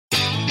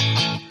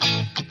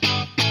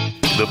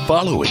The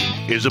following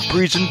is a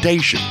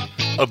presentation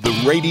of the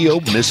Radio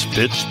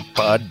Misfits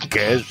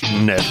Podcast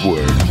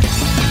Network.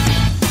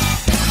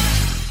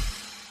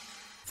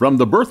 From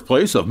the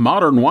birthplace of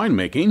modern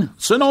winemaking,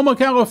 Sonoma,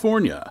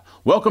 California,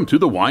 welcome to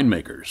The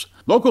Winemakers.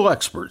 Local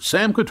experts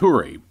Sam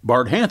Couturi,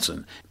 Bart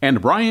Hansen, and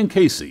Brian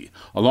Casey,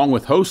 along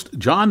with host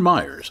John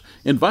Myers,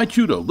 invite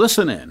you to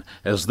listen in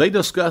as they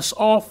discuss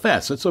all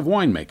facets of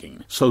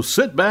winemaking. So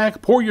sit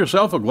back, pour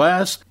yourself a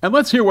glass, and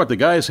let's hear what the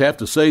guys have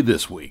to say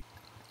this week.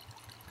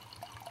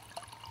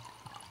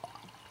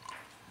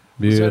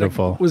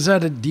 Beautiful. Was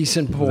that a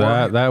decent pour?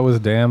 That was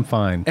damn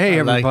fine. Hey,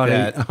 everybody.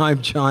 that.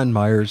 I'm John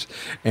Myers,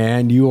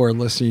 and you are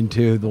listening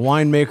to The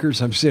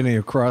Winemakers. I'm sitting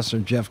across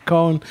from Jeff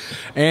Cohn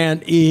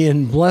and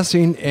Ian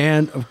Blessing,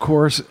 and, of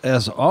course,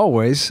 as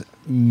always,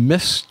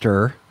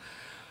 Mr.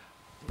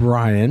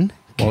 Brian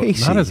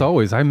Casey. Not as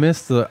always. I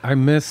missed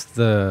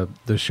the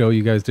show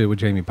you guys did with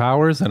Jamie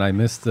Powers, and I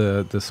missed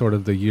the sort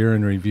of the year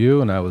in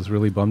review, and I was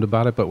really bummed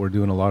about it. But we're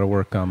doing a lot of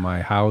work on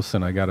my house,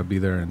 and I got to be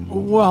there.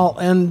 Well,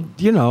 and,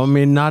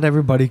 not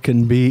everybody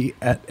can be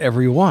at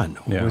every one,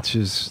 which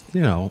is,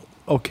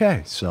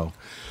 okay. So,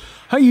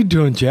 how you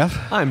doing,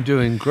 Jeff? I'm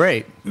doing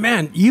great.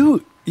 Man,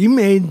 you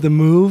made the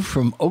move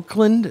from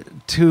Oakland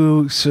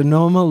to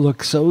Sonoma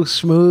look so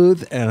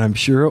smooth, and I'm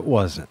sure it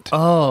wasn't.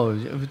 Oh,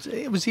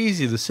 it was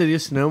easy. The city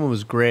of Sonoma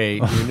was great.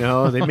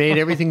 They made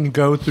everything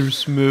go through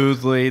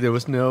smoothly. There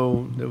was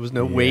no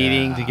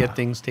waiting to get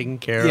things taken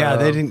care of. Yeah,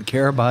 they didn't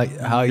care about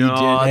how you did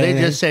anything.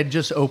 They anything.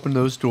 just open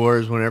those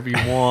doors whenever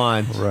you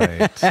want.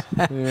 Right.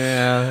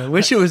 Yeah, I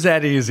wish it was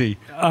that easy.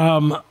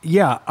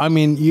 Yeah,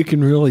 you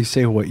can really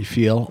say what you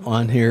feel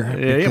on here.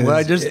 Yeah, well,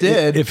 I just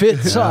did. If it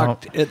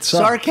sucked, it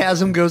sucked.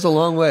 Sarcasm goes a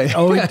long way.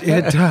 Oh,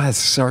 it does.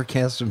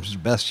 Sarcasm's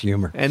best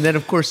humor. And then,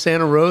 of course,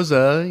 Santa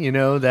Rosa,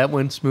 that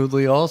went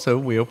smoothly also.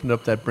 We opened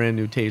up that brand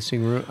new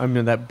tasting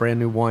room, that brand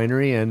new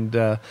winery, and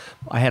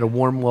I had a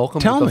warm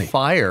welcome with the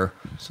fire.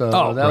 So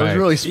that was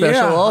really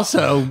special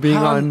also, being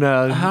on...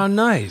 how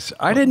nice.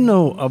 I didn't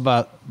know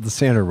about the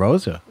Santa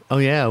Rosa. Oh,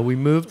 yeah. We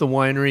moved the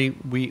winery.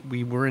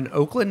 We were in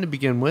Oakland to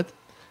begin with,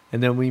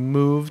 and then we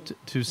moved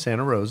to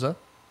Santa Rosa.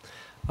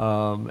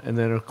 And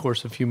then, of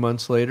course, a few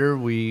months later,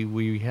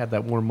 we had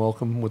that warm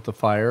welcome with the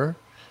fire.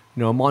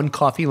 I'm on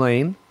Coffee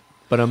Lane,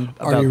 but I'm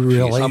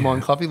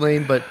on Coffee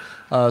Lane, but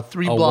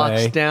 3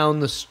 blocks down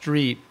the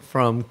street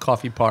from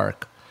Coffee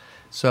Park.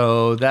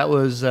 So that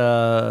was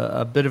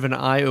a bit of an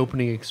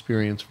eye-opening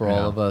experience for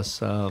all of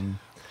us. I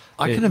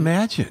can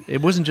imagine.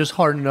 It wasn't just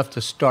hard enough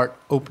to start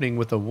opening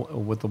with the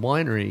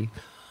winery,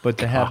 but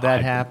to have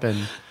that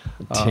happen.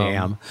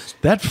 Damn.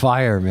 That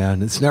fire,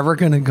 man, it's never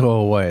going to go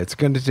away. It's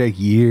going to take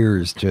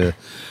years to...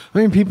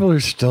 people are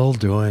still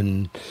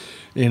doing...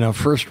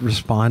 first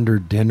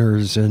responder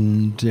dinners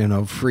and,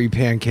 free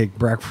pancake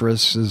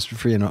breakfasts is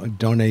for,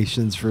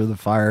 donations for the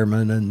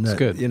firemen and,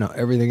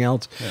 everything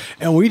else. Yeah.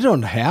 And we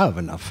don't have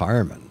enough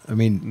firemen.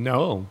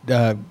 No.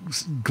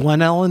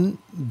 Glen Ellen,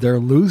 they're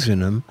losing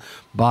them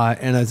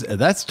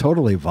that's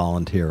totally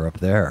volunteer up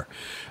there,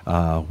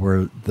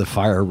 where the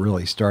fire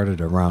really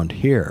started around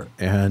here.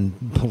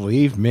 And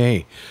believe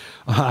me,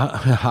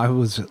 I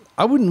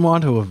wouldn't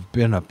want to have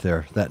been up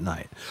there that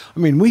night.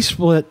 We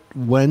split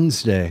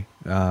Wednesday.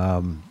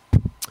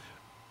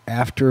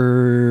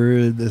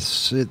 After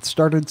this, it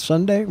started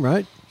Sunday,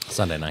 right?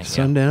 Sunday night.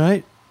 Sunday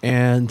night,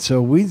 and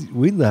so we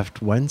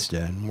left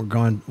Wednesday, and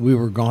we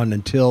were gone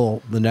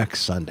until the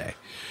next Sunday,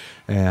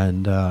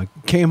 and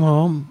came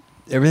home.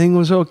 Everything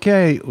was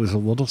okay. It was a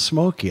little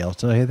smoky, I'll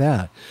tell you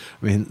that.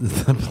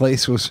 The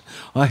place was...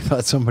 I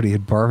thought somebody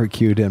had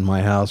barbecued in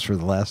my house for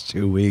the last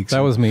 2 weeks. That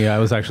was me. I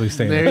was actually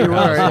staying there. At your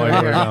house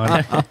while you were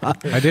gone.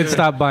 I did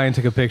stop by and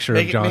took a picture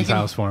of John's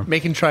house for him.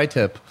 Making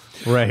tri-tip.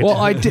 Right. Well,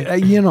 I did.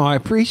 I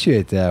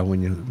appreciate that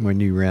when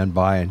you ran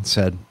by and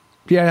said,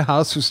 "Yeah, the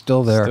house was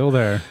still there. Still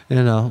there.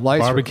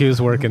 Lights.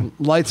 Barbecue's working.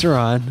 Lights are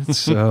on."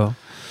 So,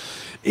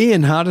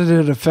 Ian, how did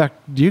it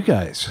affect you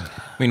guys?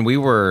 We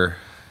were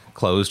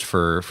closed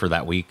for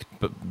that week,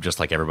 but just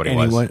like everybody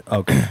was.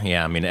 Okay.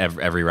 Yeah,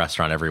 every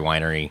restaurant, every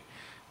winery,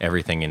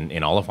 everything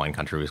in all of wine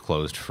country was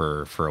closed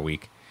for a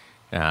week.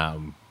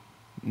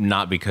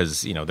 Not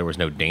because there was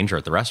no danger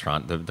at the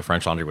restaurant. The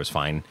French Laundry was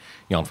fine.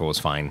 Yonfo was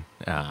fine.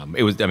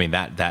 It was.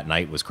 That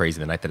night was crazy.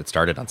 The night that it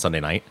started on Sunday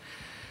night,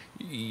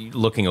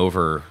 looking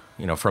over,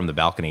 from the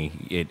balcony,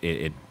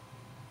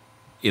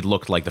 it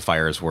looked like the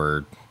fires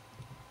were,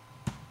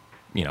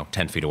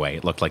 10 feet away.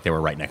 It looked like they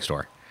were right next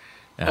door.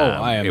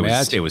 I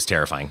imagine. It was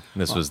terrifying.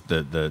 This was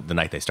the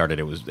night they started.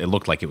 It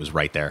looked like it was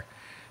right there.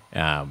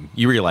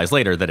 You realize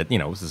later that it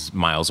was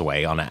miles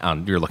away.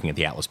 On you're looking at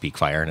the Atlas Peak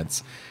fire, and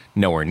it's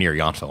nowhere near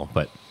Yountville,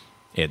 but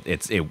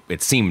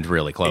it seemed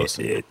really close.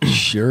 It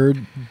sure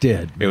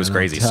did. It was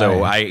crazy.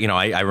 So I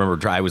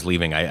remember I was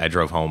leaving. I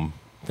drove home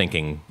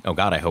thinking, oh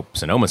God, I hope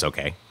Sonoma's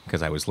okay,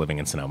 because I was living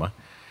in Sonoma,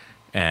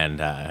 and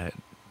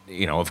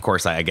of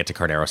course I get to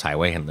Carneros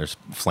Highway and there's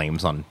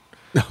flames on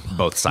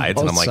both sides,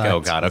 and I'm like,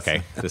 oh God,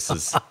 okay, this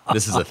is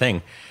a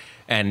thing,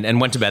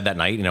 and went to bed that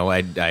night.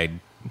 I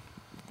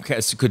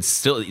could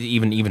still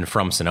even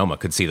from Sonoma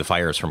could see the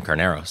fires from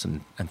Carneros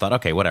and thought,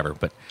 okay, whatever,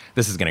 but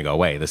this is going to go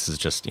away. This is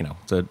just,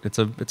 it's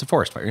a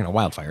forest fire,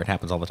 wildfire. It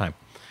happens all the time.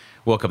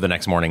 Woke up the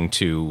next morning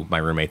to my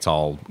roommates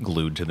all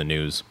glued to the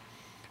news,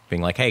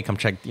 being like, hey, come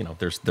check,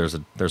 there's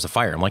a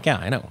fire. I'm like, yeah,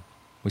 I know.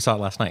 We saw it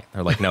last night.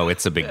 They're like, no,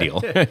 it's a big deal.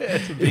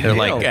 They're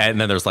like, and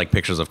then there's like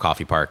pictures of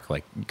Coffee Park,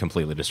 like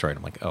completely destroyed.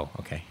 I'm like, oh,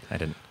 okay. I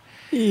didn't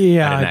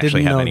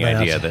actually have any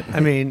idea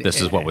that this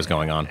is what was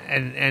going on.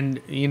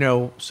 And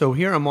so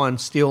here I'm on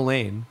Steel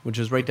Lane, which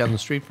is right down the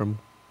street from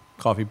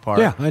Coffee Park.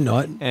 Yeah, I know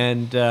it.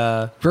 And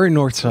very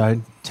north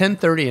side.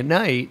 10:30 at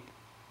night,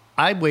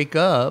 I wake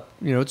up.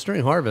 It's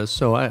during harvest,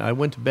 so I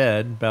went to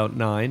bed about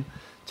 9.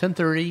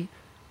 10:30,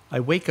 I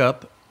wake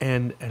up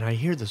and I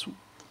hear this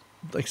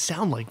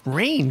sound like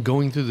rain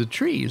going through the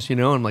trees,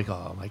 I'm like,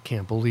 oh, I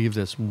can't believe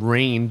this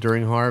rain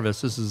during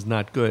harvest. This is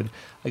not good.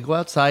 I go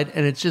outside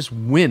and it's just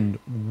wind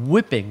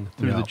whipping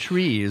through the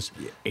trees.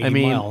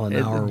 80 mile an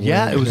hour wind.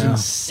 Yeah, it was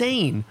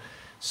insane.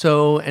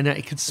 So, and I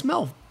could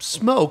smell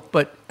smoke,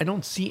 but I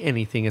don't see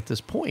anything at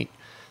this point.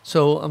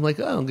 So I'm like,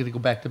 oh, I'm going to go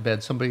back to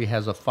bed. Somebody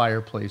has a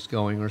fireplace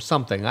going or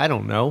something. I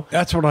don't know.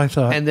 That's what I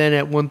thought. And then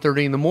at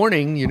 1:30 in the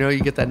morning, you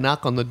get that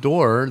knock on the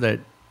door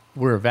that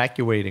we're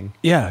evacuating.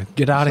 Yeah,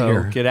 get out of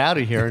here. Get out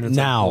of here. And it's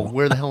now. Like, well,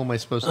 where the hell am I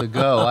supposed to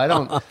go? I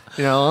don't,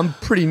 I'm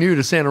pretty new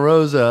to Santa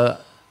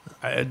Rosa.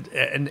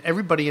 And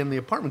everybody in the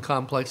apartment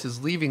complex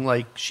is leaving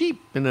like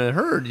sheep in a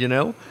herd,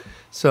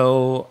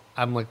 So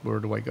I'm like, where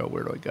do I go?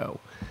 Where do I go?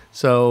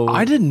 So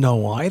I didn't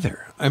know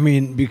either.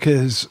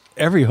 Because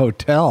every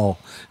hotel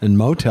and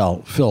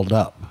motel filled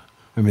up.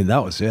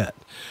 That was it.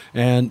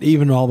 And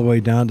even all the way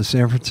down to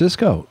San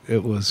Francisco,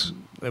 it was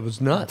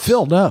nuts.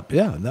 Filled up.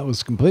 Yeah, that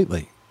was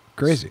completely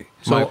crazy.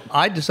 So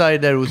I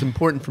decided that it was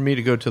important for me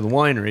to go to the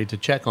winery to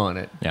check on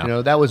it.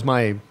 Yeah. That was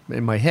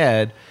in my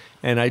head.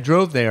 And I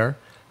drove there.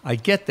 I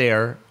get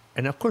there,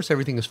 and of course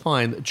everything is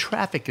fine. The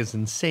traffic is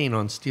insane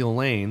on Steel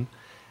Lane.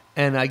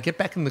 And I get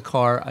back in the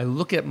car. I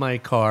look at my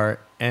car,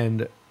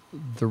 and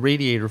the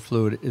radiator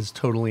fluid is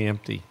totally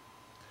empty.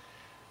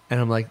 And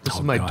I'm like, this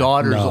is my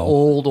daughter's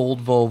old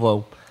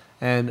Volvo.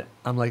 And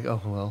I'm like,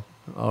 oh, well,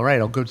 all right,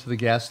 I'll go to the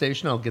gas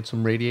station. I'll get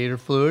some radiator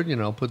fluid.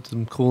 I'll put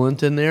some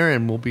coolant in there,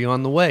 and we'll be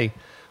on the way.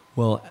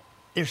 Well,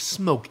 there's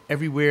smoke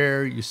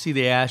everywhere. You see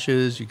the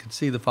ashes. You can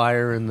see the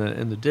fire in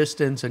the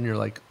distance, and you're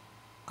like,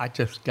 I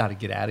just got to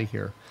get out of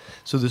here.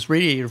 So this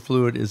radiator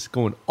fluid is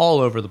going all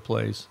over the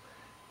place.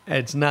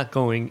 It's not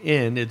going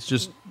in. It's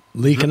just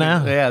leaking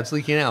out. Yeah, it's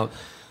leaking out.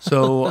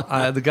 So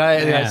the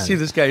guy, I see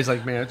this guy. He's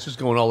like, man, it's just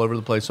going all over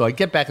the place. So I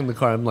get back in the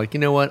car. I'm like, you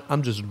know what?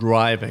 I'm just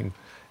driving.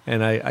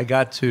 And I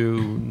got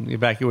to the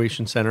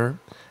evacuation center,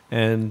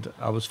 and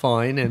I was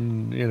fine.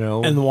 And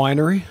And the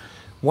winery?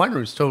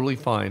 Winery was totally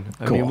fine.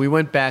 Cool. We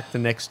went back the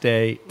next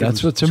day.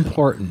 That's what's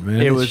important,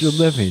 man. It's your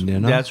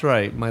living, That's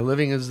right. My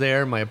living is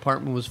there. My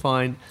apartment was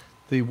fine.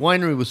 The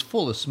winery was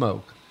full of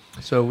smoke,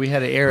 so we had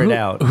to air it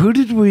out. Who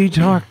did we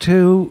talk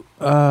to?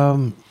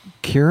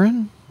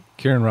 Kieran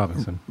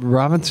Robinson.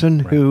 Right.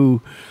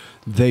 Who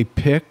they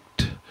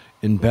picked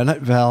in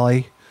Bennett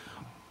Valley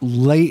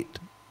late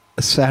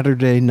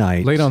Saturday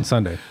night. Late on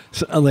Sunday.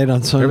 Late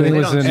on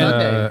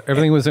Sunday.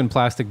 Everything was in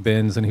plastic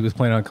bins, and he was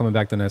planning on coming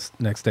back the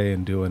next day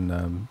and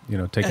doing,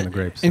 taking the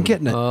grapes and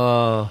getting it.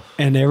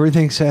 And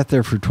everything sat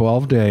there for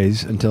 12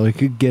 days until he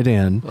could get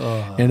in,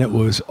 and it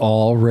was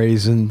all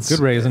raisins. Good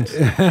raisins.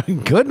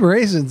 Good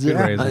raisins. Good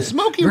yeah. raisins.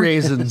 Smoky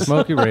raisins.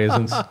 Smoky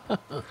raisins.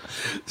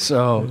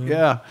 So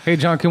yeah. Hey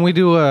John, can we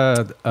do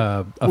a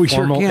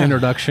formal can.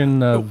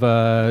 introduction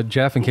of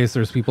Jeff in case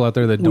there's people out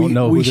there that don't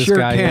know who this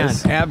guy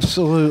is?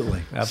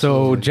 Absolutely.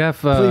 So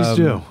Jeff, please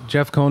do.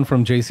 Jeff Cohn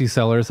from JC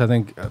Cellars, I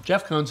think.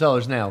 Jeff Cohn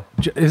Cellars now.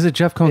 Is it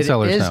Jeff Cohn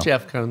Cellars now? It is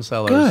Jeff Cohn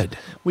Cellars. Good.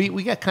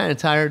 We got kind of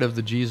tired of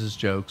the Jesus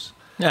jokes.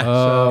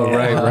 Oh,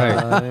 right.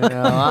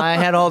 I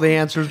had all the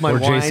answers. My or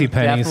wine JC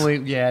Penney's. definitely,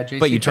 JC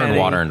But you turn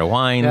water into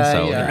wine,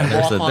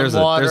 there's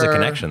a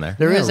connection there.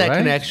 There is that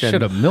connection.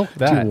 Should have milked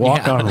that. To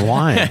walk on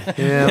wine.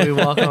 Yeah, we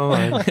walk on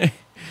wine.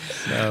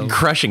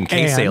 Crushing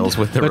cake sales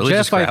with the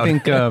religious Jeff, crowd. I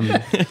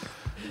think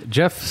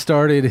Jeff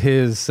started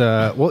his.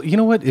 Well, you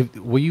know what?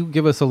 Will you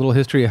give us a little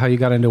history of how you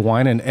got into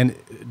wine, and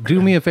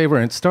do me a favor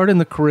and start in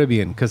the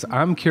Caribbean, because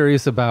I'm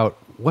curious about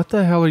what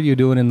the hell are you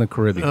doing in the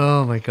Caribbean?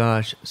 Oh my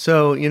gosh!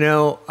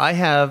 So I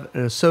have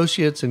an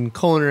associate's in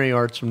culinary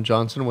arts from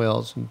Johnson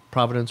Wales in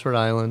Providence, Rhode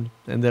Island,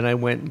 and then I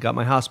went and got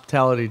my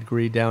hospitality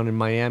degree down in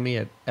Miami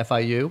at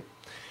FIU.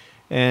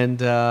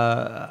 And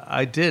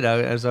I did,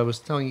 as I was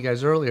telling you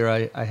guys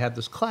earlier, I had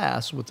this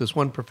class with this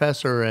one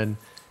professor, and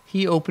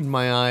he opened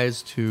my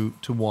eyes to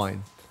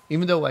wine.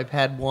 Even though I've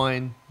had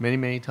wine many,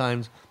 many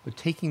times, but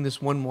taking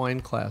this one wine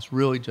class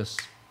really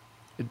just,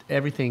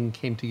 everything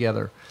came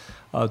together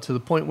to the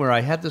point where I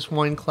had this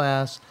wine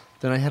class,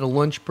 then I had a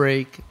lunch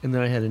break, and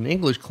then I had an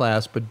English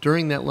class. But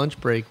during that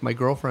lunch break, my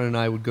girlfriend and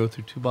I would go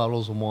through 2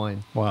 bottles of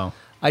wine. Wow.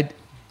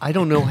 I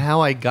don't know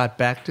how I got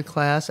back to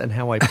class and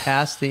how I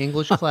passed the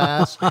English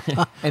class.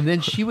 And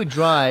then she would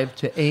drive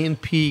to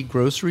A&P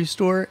grocery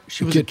store.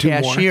 She was a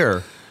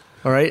cashier.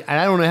 All right, and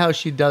I don't know how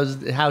she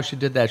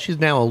did that. She's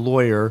now a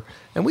lawyer,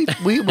 and we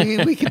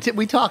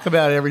talk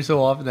about it every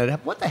so often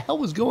that what the hell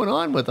was going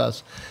on with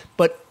us,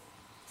 but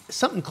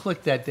something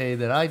clicked that day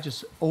that I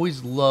just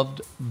always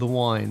loved the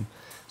wine.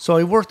 So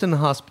I worked in the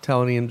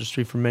hospitality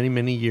industry for many,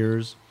 many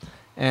years,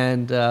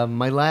 and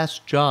my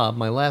last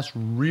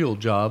real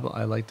job,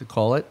 I like to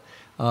call it,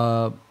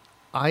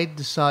 I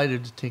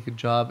decided to take a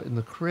job in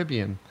the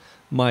Caribbean.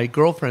 My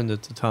girlfriend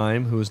at the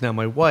time, who is now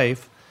my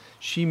wife,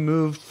 she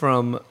moved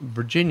from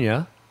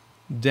Virginia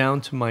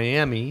down to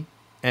Miami,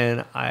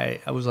 and I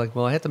was like,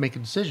 well, I have to make a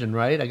decision,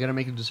 right? I got to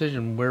make a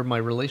decision where my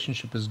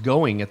relationship is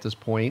going at this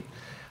point.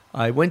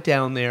 I went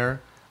down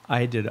there.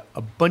 I did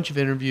a bunch of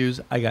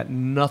interviews. I got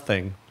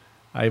nothing.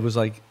 I was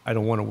like, I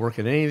don't want to work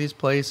at any of these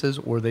places,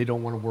 or they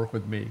don't want to work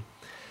with me.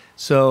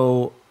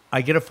 So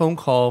I get a phone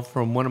call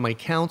from one of my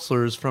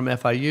counselors from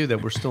FIU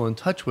that we're still in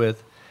touch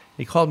with.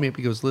 He called me up.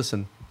 He goes,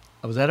 listen,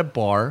 I was at a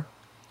bar.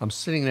 I'm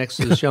sitting next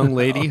to this young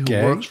lady who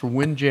works for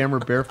Windjammer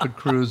Barefoot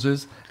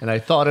Cruises, and I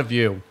thought of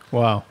you.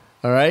 Wow.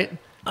 All right?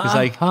 He's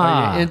like,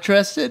 are you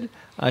interested?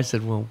 I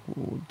said, well,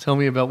 tell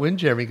me about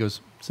Windjammer. He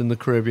goes, it's in the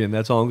Caribbean.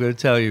 That's all I'm going to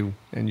tell you.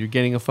 And you're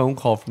getting a phone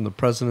call from the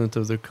president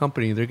of their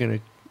company. They're going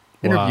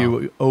to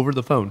interview over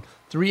the phone.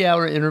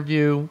 3-hour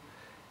interview,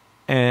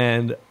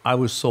 and I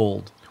was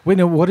sold. Wait,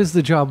 now, what is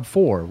the job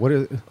for? What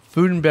is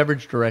Food and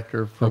beverage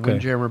director for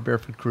Windjammer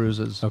Barefoot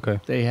Cruises.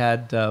 Okay. They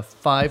had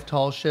 5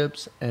 tall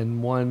ships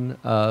and 1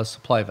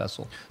 supply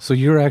vessel. So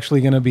you're actually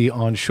going to be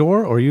on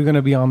shore, or are you going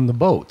to be on the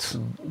boats?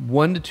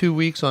 1 to 2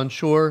 weeks on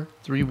shore,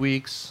 3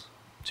 weeks,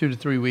 2 to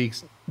 3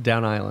 weeks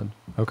down island.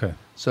 Okay.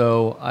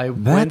 So I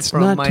went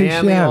from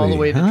Miami all the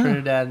way to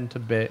Trinidad and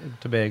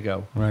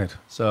Tobago. Right.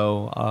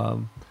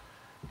 So,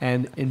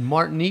 and in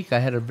Martinique, I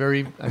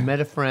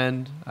made a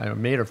friend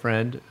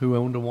who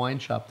owned a wine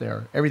shop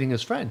there. Everything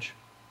is French.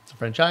 It's a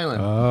French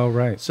island. Oh,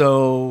 right.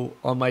 So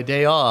on my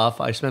day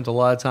off, I spent a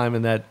lot of time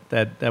in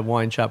that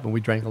wine shop, and we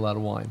drank a lot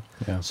of wine.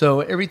 Yeah. So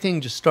everything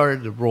just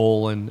started to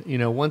roll. And,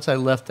 once I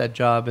left that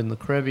job in the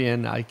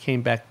Caribbean, I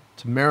came back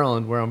to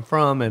Maryland, where I'm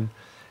from, and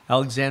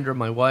Alexandra,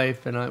 my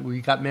wife, and we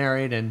got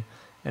married, and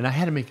I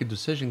had to make a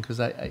decision because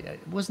I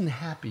wasn't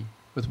happy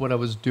with what I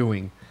was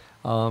doing.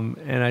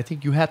 And I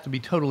think you have to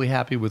be totally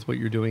happy with what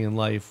you're doing in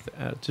life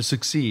to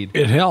succeed.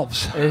 It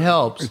helps. It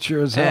helps. It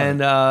sure as hell.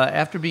 And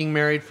after being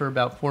married for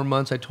about 4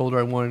 months, I told her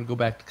I wanted to go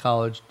back to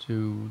college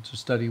to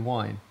study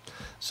wine.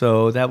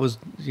 So that was,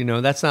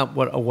 that's not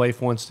what a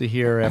wife wants to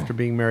hear after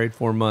being married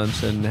 4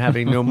 months and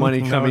having no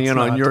money coming in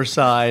on your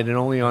side and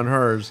only on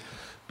hers.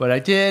 But I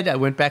did. I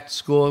went back to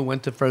school. I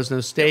went to Fresno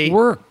State. It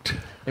worked.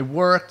 It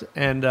worked,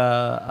 and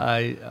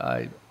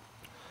I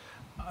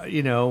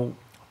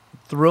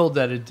thrilled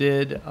that it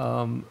did.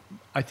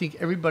 I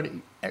think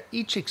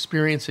each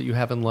experience that you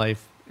have in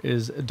life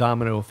is a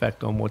domino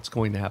effect on what's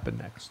going to happen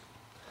next.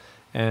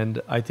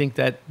 And I think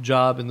that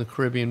job in the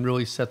Caribbean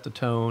really set the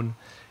tone.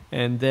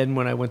 And then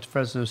when I went to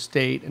Fresno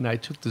State and I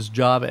took this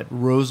job at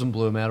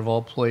Rosenblum, out of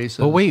all places.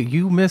 Oh, wait,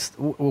 you missed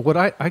what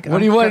What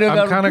do you want to know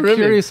about I'm kind of Caribbean?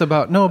 curious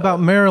about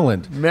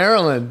Maryland.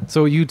 Maryland.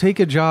 So you take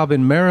a job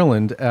in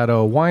Maryland at a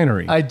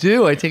winery. I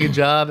do. I take a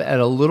job at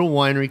a little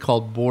winery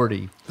called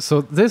Bordy. So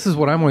this is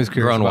what I'm always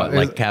curious Growing about.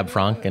 what, like Cab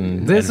Franc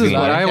and This and is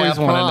what Viognier? I always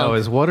Cab want to Franc. know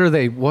is what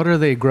are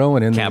they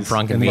growing in Cab these,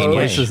 Franc in and these Viognier.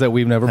 places that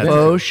we've never been to?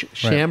 Foch,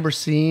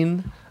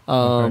 Chambourcine,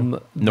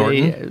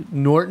 Norton?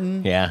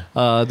 Norton.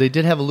 Yeah. They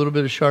did have a little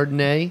bit of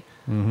Chardonnay.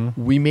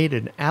 Mm-hmm. We made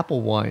an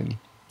apple wine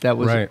that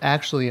was Right.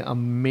 actually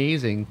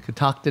amazing.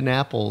 Catoctin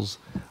apples,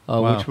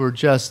 Wow. which were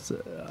just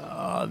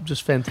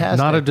fantastic.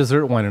 Not a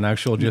dessert wine, an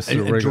actual just a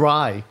And regular.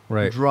 dry.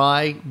 Right.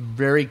 Dry,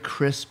 very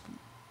crisp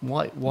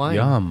white wine.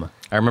 Yum.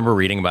 I remember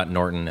reading about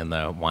Norton in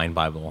the wine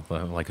Bible,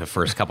 the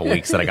first couple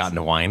weeks that I got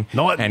into wine,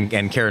 and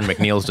Karen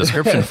McNeil's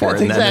description for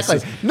it. And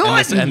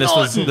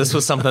Exactly. This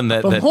was something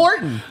that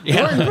Horton. Yeah,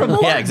 Horton from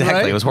Horton, yeah, exactly.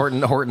 right? It was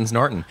Horton's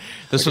Norton.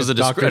 This was a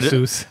Dr.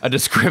 Seuss.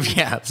 description.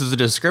 Yeah, this was a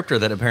descriptor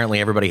that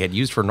apparently everybody had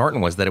used for Norton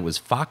was that it was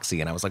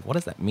foxy, and I was like, what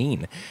does that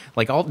mean?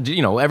 Like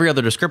every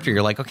other descriptor,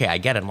 you're like, okay, I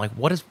get it. I'm like,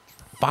 what is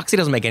foxy?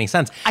 Doesn't make any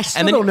sense. I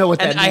still don't know what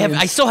that means.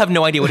 I still have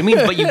no idea what it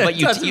means. But you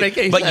Doesn't make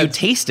any you sense.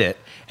 taste it,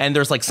 and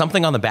there's like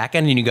something on the back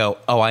end, and you go,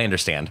 oh, I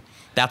understand.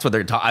 That's what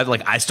they're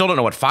talking. I still don't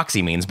know what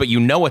foxy means, but you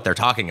know what they're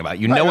talking about.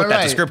 You know what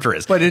that descriptor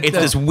is. But it's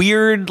this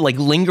weird, like,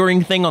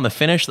 lingering thing on the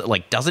finish that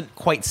like doesn't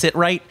quite sit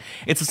right.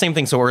 It's the same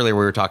thing. So earlier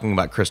we were talking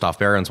about Christoph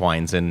Barron's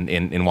wines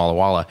in Walla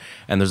Walla,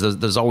 and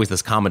there's always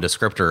this common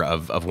descriptor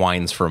of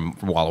wines from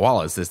Walla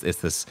Walla. It's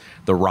this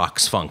the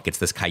rocks funk. It's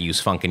this Cayuse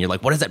funk, and you're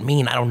like, what does that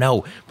mean? I don't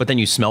know. But then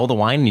you smell the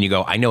wine and you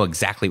go, I know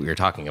exactly what you're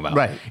talking about.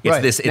 Right.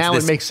 Now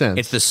it makes sense.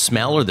 It's this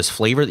smell or this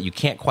flavor that you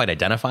can't quite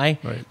identify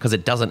because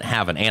it doesn't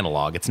have an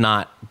analog. It's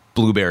not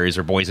blueberries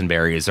or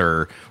boysenberries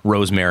or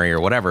rosemary or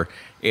whatever.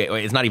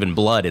 It's not even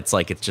blood. It's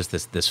like it's just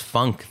this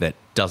funk that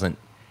doesn't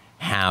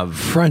have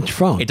French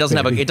funk. It doesn't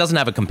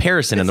have a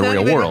comparison in the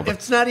real world.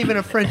 It's not even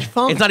a French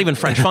funk. It's not even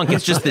French funk.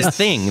 It's just this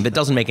thing that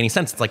doesn't make any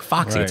sense. It's like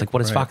foxy. Right, It's like,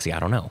 what is right. foxy? I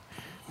don't know.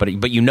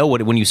 But you know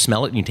what? When you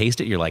smell it and you taste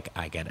it, you're like,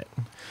 I get it.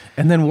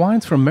 And then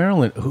wines from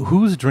Maryland.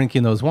 Who's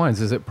drinking those wines?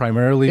 Is it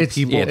primarily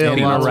people it's in and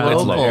people, around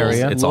it's the locals.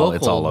 area? It's all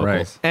locals.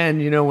 Right.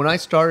 And when I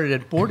started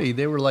at Bordy,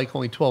 they were like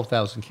only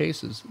 12,000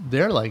 cases.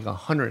 They're like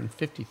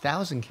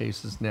 150,000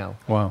 cases now.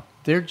 Wow.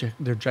 They're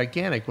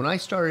gigantic. When I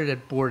started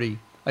at Bordy,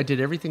 I did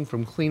everything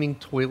from cleaning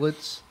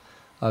toilets,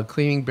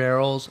 cleaning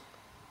barrels,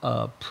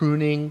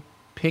 pruning,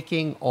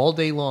 picking all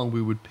day long.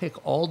 We would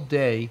pick all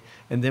day,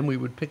 and then we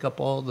would pick up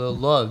all the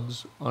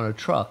lugs on a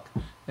truck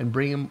and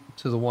bring them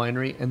to the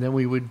winery, and then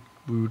we would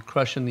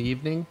crush in the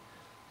evening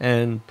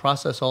and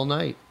process all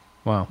night.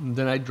 Wow. And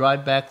then I'd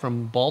drive back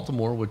from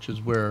Baltimore, which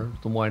is where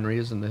the winery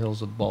is in the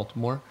hills of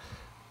Baltimore,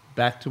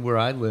 back to where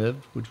I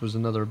lived, which was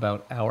another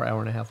about hour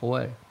and a half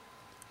away.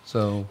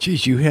 So,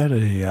 Geez, you had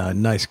a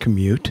nice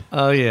commute.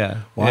 oh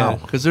yeah, Wow.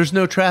 because there's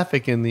no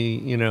traffic in the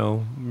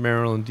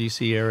Maryland,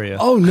 D.C. area.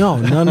 Oh, no,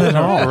 none at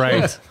all.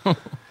 Right.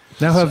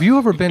 Now, have you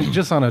ever been,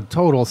 just on a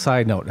total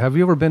side note, have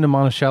you ever been to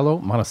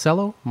Monticello?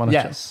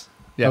 Yes.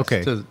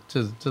 Okay. To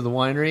the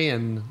winery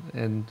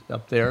and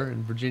up there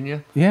in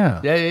Virginia.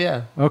 Yeah.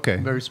 Yeah. Okay.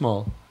 Very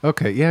small.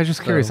 Okay. Yeah,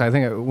 just curious. So- I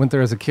think I went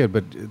there as a kid,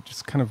 but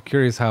just kind of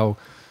curious how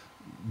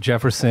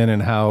Jefferson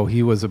and how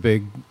he was a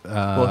big...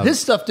 Well, his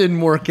stuff didn't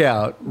work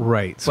out,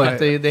 right. So but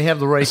they have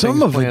the right Some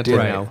things of it planted did.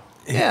 now.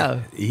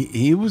 Yeah.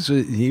 He was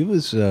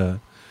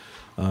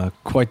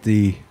quite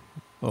the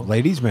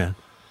ladies' man.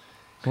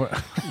 He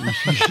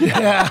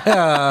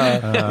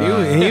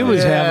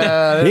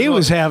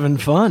was having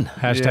fun.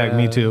 Hashtag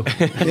me too.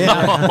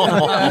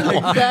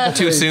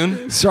 Too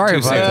soon? Sorry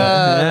about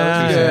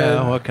that.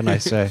 Yeah. What can I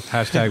say?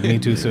 Hashtag me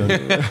too soon.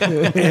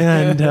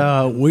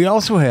 And we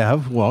also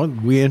have,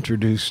 we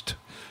introduced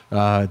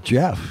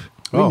Jeff.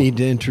 We Oh. need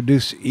to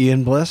introduce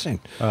Ian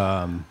Blessing.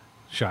 Let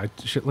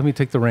me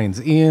take the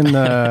reins.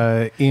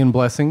 Ian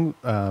Blessing,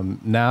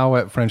 now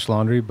at French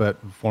Laundry, but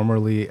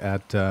formerly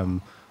at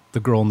The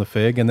Girl and the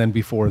Fig. And then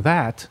before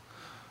that,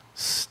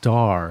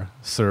 star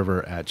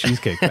server at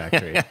Cheesecake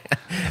Factory.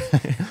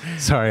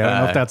 Sorry, I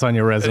don't know if that's on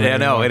your resume. Yeah,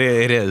 no,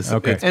 anymore. it is.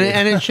 Okay.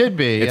 And it should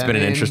be. It's been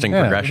an interesting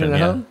progression.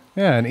 Yeah.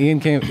 Yeah, and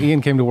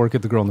Ian came to work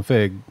at The Girl and the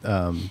Fig,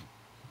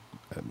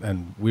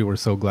 and we were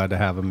so glad to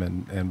have him,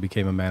 and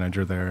became a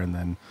manager there, and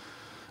then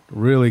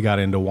really got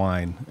into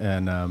wine,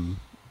 and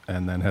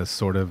then has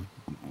sort of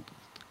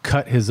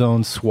cut his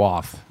own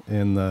swath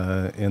in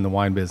the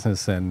wine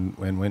business, and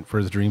went for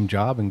his dream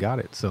job and got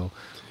it. So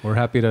we're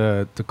happy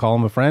to call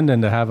him a friend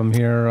and to have him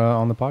here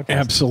on the podcast.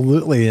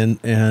 Absolutely.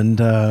 And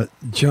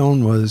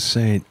Joan was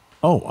saying,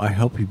 "Oh, I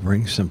hope he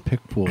brings some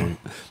pick pool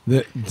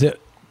that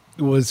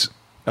was,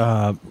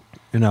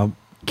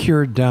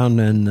 cured down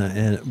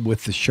and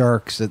with the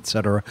sharks,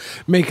 etc.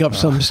 Make up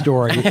some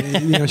story.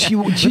 She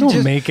don't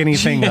just make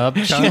anything up,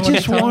 She John. What are you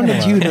just talking wanted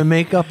about? you to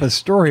make up a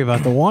story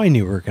about the wine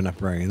you were going to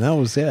bring, and that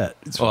was it.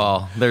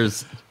 Well, there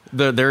is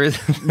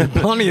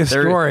Plenty of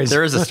stories.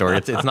 There is a story.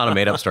 It's not a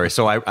made up story.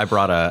 So I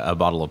brought a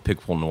bottle of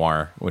Picpoul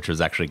Noir, which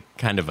was actually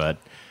kind of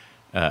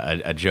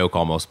a joke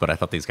almost, but I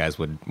thought these guys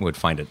would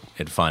find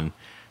it fun.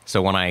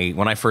 So when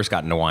I first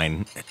got into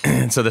wine,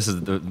 so this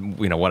is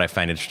what I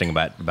find interesting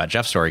about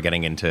Jeff's story,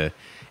 getting into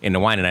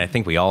wine, and I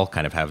think we all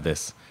kind of have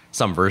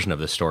some version of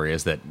this story,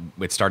 is that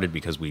it started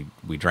because we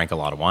drank a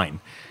lot of wine,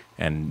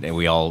 and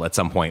we all at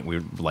some point we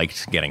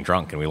liked getting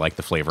drunk and we liked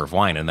the flavor of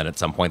wine, and then at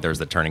some point there's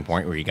the turning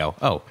point where you go,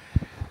 oh,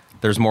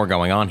 there's more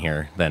going on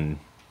here than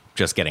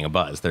just getting a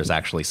buzz. There's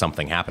actually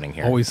something happening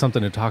here. Always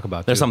something to talk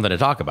about. There's too. something to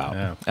talk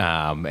about,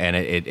 Yeah. and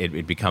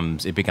it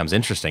becomes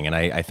interesting, and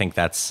I think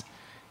that's,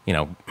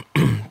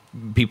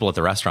 people at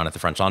the restaurant at the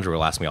French Laundry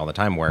will ask me all the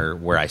time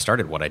where I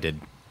started, what I did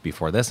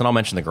before this, and I'll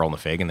mention The Girl and the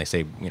Fig, and they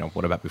say,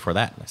 what about before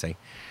that? And I say,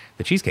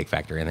 the Cheesecake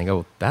Factory, and they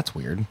go, that's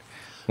weird.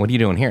 What are you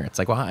doing here? It's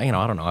like, well, I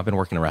don't know. I've been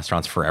working in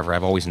restaurants forever.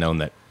 I've always known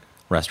that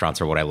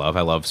restaurants are what I love.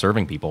 I love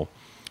serving people,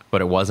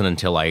 but it wasn't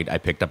until I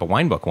picked up a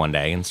wine book one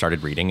day and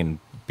started reading and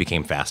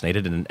became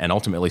fascinated and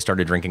ultimately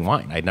started drinking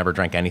wine. I'd never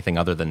drank anything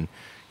other than,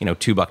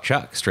 $2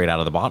 Chuck straight out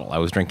of the bottle. I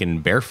was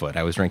drinking Barefoot.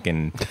 I was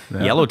drinking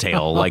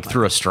Yellowtail, like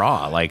through a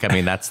straw. Like, I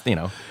mean, that's,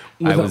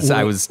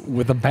 I was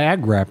with a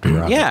bag wrapped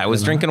around. yeah, I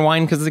was drinking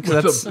wine because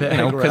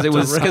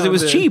it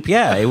was cheap.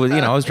 Yeah, it was,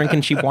 I was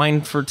drinking cheap wine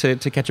to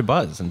catch a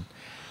buzz,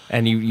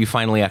 and you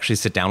finally actually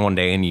sit down one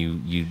day and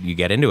you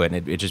get into it,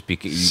 and it just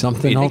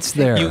something else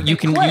there. You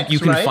can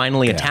right?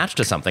 finally attach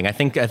to something. I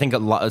think a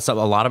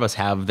lot of us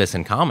have this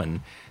in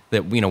common,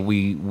 that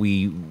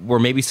we were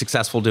maybe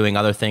successful doing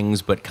other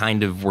things, but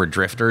kind of were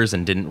drifters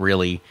and didn't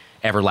really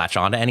ever latch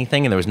on to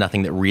anything, and there was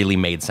nothing that really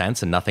made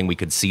sense and nothing we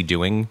could see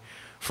doing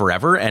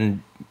forever.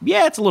 And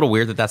yeah, it's a little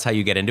weird that that's how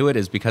you get into it,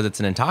 is because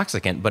it's an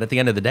intoxicant, but at the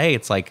end of the day,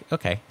 it's like,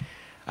 okay,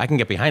 I can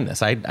get behind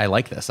this. I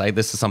like this.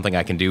 This is something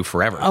I can do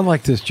forever. I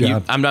like this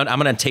job. I'm going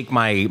to take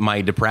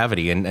my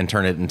depravity and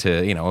turn it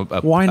into,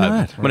 Why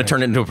not? I'm going to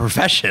turn it into a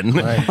profession.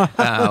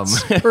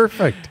 That's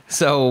perfect.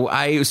 So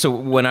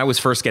when I was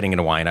first getting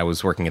into wine, I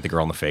was working at The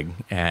Girl and the Fig,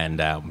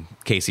 and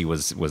Casey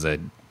was a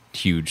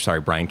huge,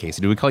 Brian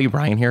Casey. Do we call you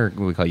Brian here, or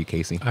do we call you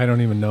Casey? I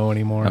don't even know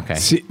anymore. Okay.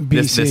 BC.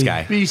 This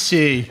guy.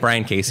 BC.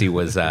 Brian Casey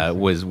was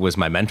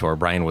my mentor.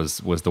 Brian was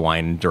the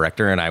wine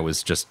director, and I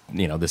was just,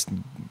 this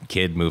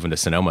kid moving to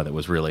Sonoma that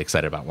was really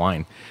excited about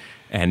wine.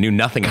 And knew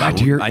nothing God,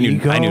 about. your I knew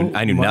ego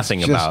nothing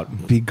must about.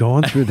 just be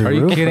going through the Are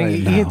you roof kidding?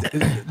 right now.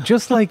 Ian,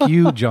 just like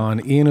you,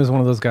 John, Ian is one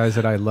of those guys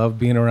that I love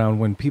being around.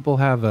 When people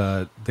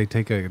they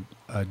take a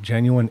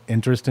genuine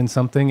interest in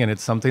something, and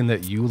it's something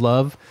that you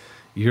love,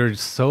 you're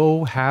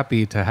so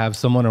happy to have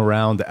someone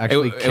around that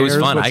actually cares it was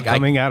fun. what's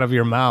coming out of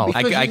your mouth.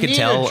 Because I you could need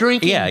tell. a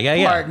drinking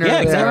partner Yeah,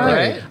 there, exactly.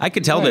 right? I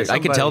could tell Right, that. I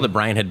could tell somebody. that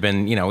Brian had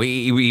been.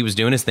 He was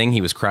doing his thing. He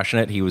was crushing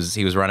it. He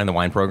was running the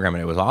wine program,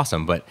 and it was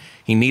awesome. But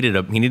he needed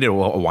a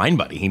wine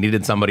buddy. He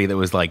needed somebody that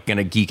was like going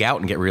to geek out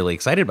and get really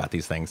excited about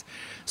these things.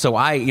 So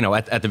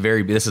at the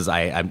very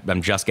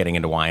I'm just getting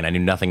into wine. I knew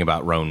nothing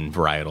about Rhone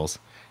varietals.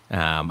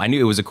 I knew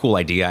it was a cool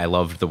idea. I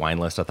loved the wine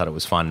list. I thought it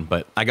was fun,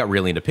 but I got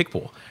really into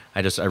Pickpool. I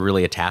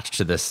really attached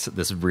to this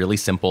really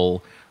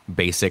simple,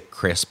 basic,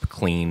 crisp,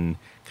 clean,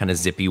 kind of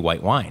zippy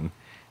white wine.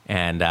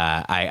 And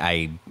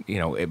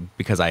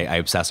because I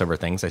obsess over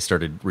things, I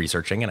started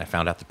researching, and I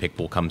found out the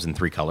Pickpool comes in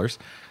 3 colors,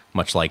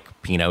 much like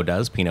Pinot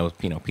does: Pinot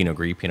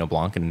Gris, Pinot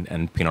Blanc,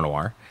 and Pinot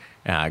Noir.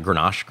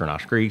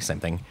 Grenache Gris, same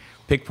thing.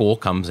 Pickpool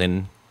comes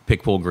in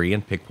Pickpool Gris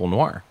and Pickpool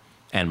Noir.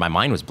 And my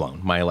mind was blown.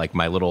 My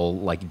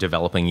little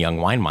developing young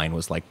wine mind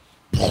was like,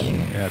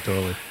 Yeah,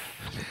 totally.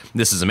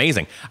 this is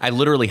amazing. I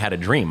literally had a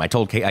dream. I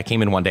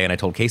came in one day and I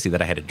told Casey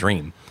that I had a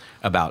dream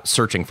about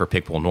searching for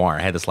Pickpool Noir.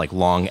 I had this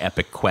long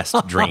epic quest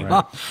dream.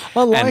 I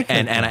like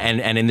it.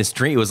 And in this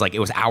dream, it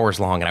was hours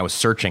long, and I was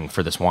searching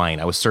for this wine.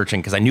 I was searching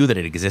because I knew that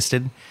it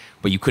existed,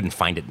 but you couldn't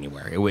find it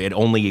anywhere. It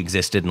only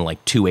existed in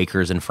 2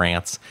 acres in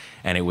France,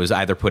 and it was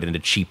either put into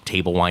cheap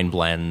table wine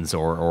blends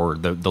or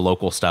the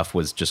local stuff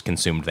was just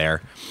consumed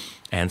there.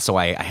 And so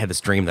I had this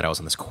dream that I was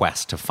on this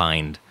quest to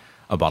find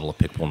a bottle of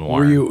Pickpool Noir.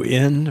 Were you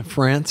in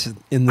France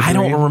in the I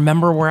dream? don't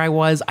remember where I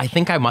was. I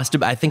think I must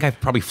have. I think I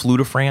probably flew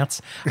to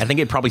France. I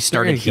think it probably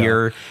started you go.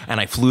 here, and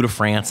I flew to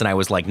France, and I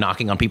was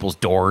knocking on people's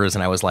doors,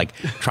 and I was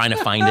trying to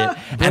find it,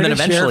 and then British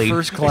Air eventually,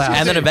 First Class.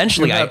 and then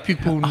eventually, You I got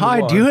Pickpool Noir.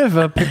 Hi, do you have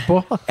a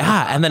Pickpool?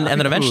 yeah, and then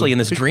eventually in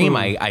this dream,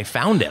 Pickpool. I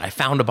found it. I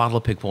found a bottle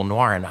of Pickpool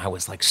Noir, and I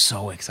was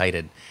so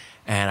excited,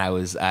 and I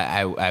was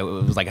it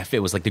was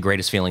like the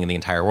greatest feeling in the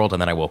entire world,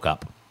 and then I woke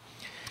up.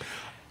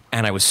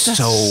 And I was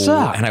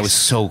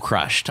so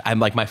crushed. I'm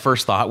my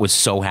first thought was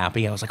so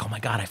happy. I was like, oh my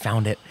God, I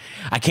found it.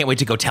 I can't wait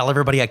to go tell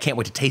everybody. I can't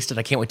wait to taste it.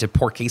 I can't wait to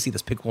pour Casey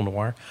this Pickpool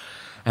Noir.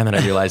 And then I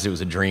realized it was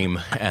a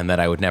dream and that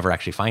I would never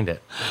actually find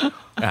it.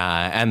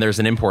 And there's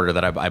an importer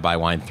that I buy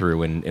wine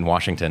through in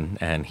Washington,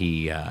 and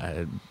he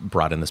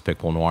brought in this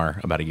Pickpool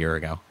Noir about a year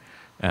ago.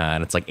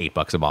 And it's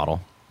 $8 a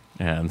bottle.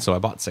 And so I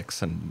bought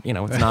 6, and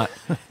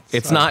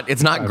it's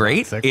not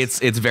great. It's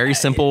very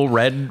simple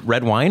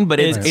red wine, but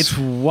it's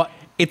what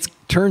it's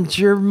turns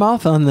your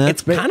mouth on that.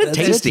 It's kinda That's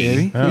it, tasty.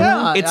 baby.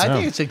 Yeah, I It's-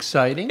 think it's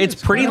exciting. It's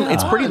pretty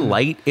fun.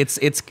 light.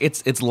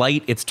 It's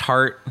light. It's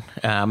tart.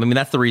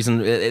 That's the reason.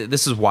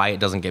 This is why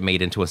it doesn't get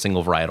made into a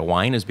single varietal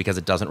wine, is because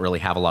it doesn't really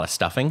have a lot of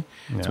stuffing.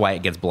 That's why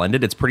it gets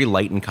blended. It's pretty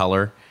light in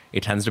color.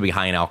 It tends to be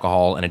high in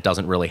alcohol, and it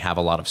doesn't really have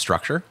a lot of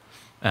structure.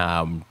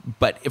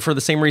 But for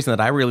the same reason that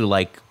I really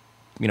like,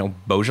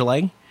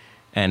 Beaujolais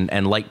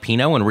and light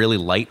Pinot and really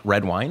light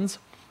red wines,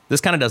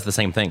 this kind of does the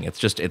same thing.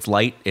 It's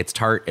light. It's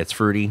tart. It's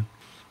fruity.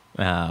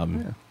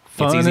 Fun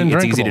It's easy. and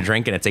It's easy drinkable. to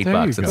drink, and it's $8.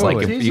 There you It's go. like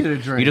It's if easy to you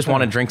drink, just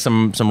want to yeah. drink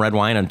some red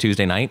wine on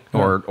Tuesday night,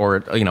 or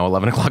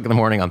 11 o'clock in the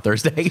morning on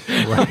Thursday.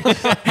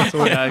 That's the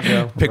way I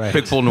go.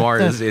 Pickpool Noir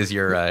is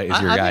your I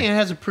guy. think it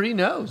has a pretty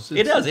nose.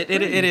 It does. It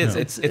is.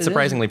 It's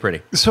surprisingly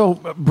pretty. So,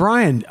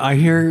 Brian, I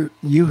hear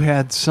you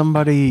had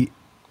somebody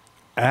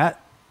at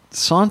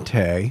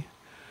Sante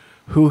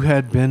who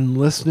had been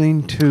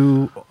listening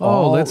to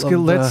all let's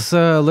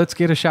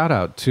get a shout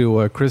out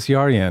to Chris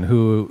Yaryan,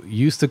 who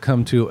used to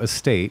come to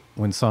Estate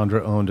when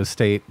Sandra owned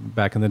Estate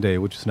back in the day,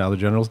 which is now the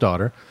General's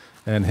daughter,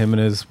 and him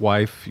and his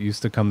wife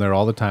used to come there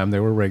all the time.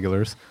 They were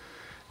regulars,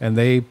 and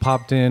they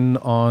popped in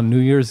on New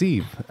Year's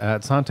Eve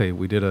at Sante.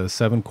 We did a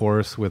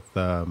 7-course with.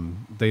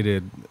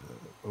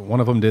 One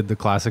of them did the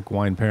classic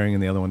wine pairing,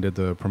 and the other one did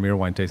the premier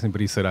wine tasting. But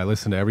he said, I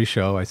listened to every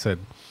show. I said,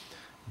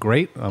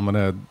 great. I'm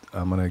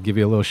gonna give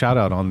you a little shout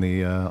out on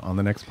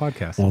the next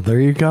podcast. Well, there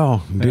you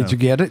go. Did you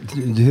get it?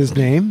 His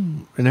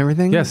name and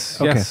everything? Yes,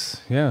 Okay. yes,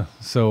 yeah.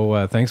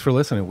 So thanks for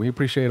listening. We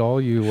appreciate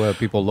all you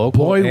people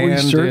local Boy, we and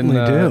certainly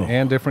do.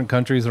 and different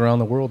countries around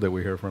the world that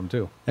we hear from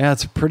too. Yeah,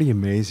 it's pretty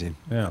amazing.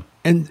 Yeah.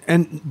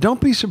 And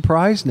don't be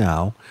surprised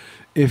now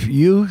if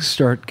you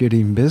start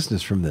getting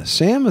business from this.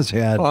 Sam has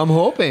had Well, I'm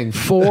hoping.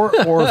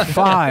 4 or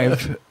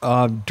 5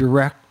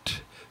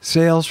 direct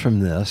sales from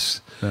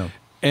this. Yeah.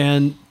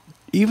 And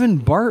even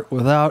Bart,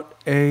 without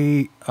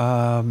a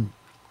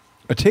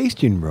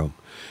tasting room,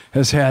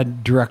 has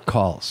had direct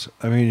calls.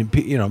 I mean,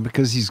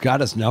 because he's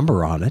got his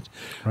number on it,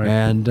 Right.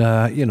 and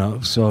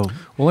so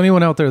Well,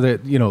 anyone out there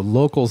that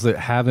locals that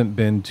haven't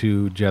been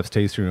to Jeff's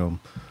tasting room,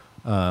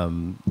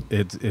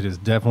 it is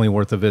definitely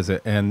worth a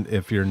visit. And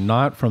if you're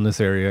not from this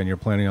area and you're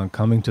planning on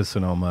coming to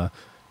Sonoma,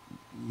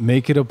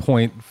 make it a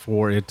point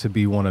for it to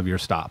be one of your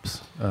stops.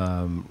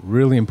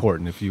 Really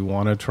important if you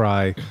want to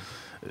try.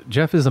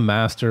 Jeff is a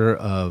master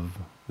of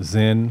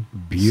Zin,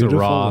 Beautiful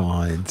Syrah.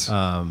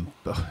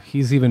 wines.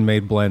 He's even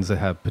made blends that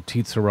have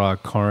Petit Syrah,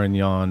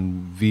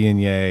 Carignan,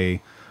 Viognier.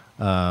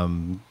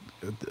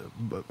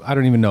 I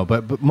don't even know,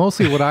 but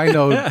mostly what I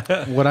know,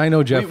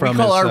 Jeff, We from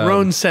call is our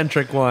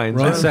Rhone-centric wines.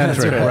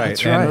 Rhone-centric, right?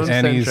 That's right.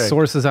 And he Rhone-centric.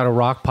 sources out of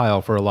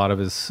Rockpile for a lot of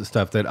his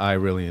stuff that I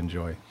really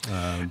enjoy.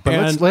 But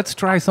And let's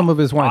try some of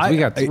his wines.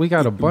 We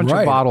got a bunch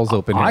of bottles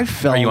open here. I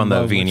fell Are you in on the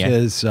love with Viognier?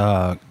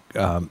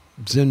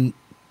 his Zin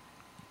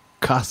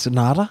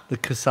Castaneda? The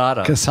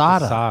Casada.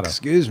 Casada.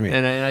 Excuse me.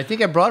 And I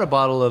think I brought a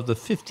bottle of the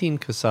 15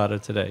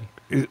 Casada today.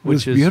 It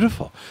which was is-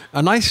 beautiful.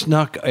 And I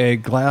snuck a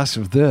glass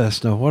of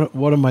this. Now,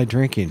 what am I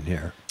drinking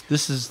here?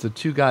 This is the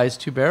Two Guys,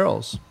 Two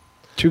Barrels.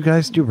 Two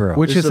Guys, Two Barrels.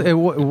 Which This is is a-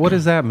 what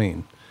does that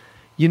mean?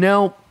 You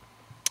know,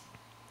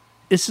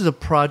 this is a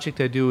project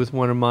I do with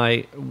one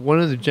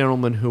of the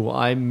gentlemen who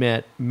I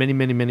met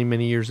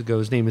many years ago.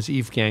 His name is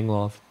Yves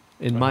Gangloff.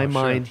 In my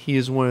mind, he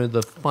is one of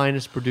the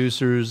finest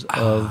producers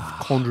of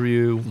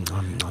Condrieu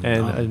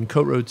and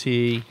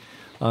Côte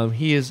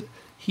Rôtie.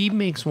 He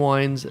makes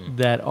wines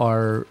that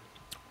are,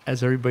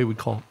 as everybody would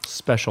call,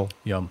 special.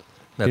 Yum.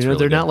 That's they're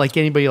really not good. like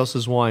anybody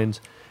else's wines.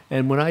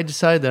 And when I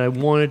decided that I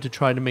wanted to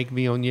try to make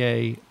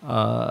Viognier,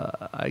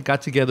 I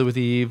got together with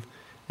Yves,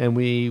 and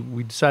we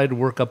decided to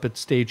work up at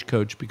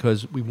Stagecoach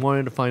because we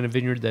wanted to find a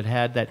vineyard that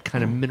had that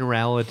kind of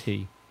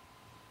minerality.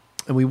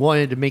 And we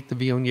wanted to make the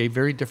Viognier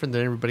very different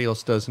than everybody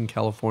else does in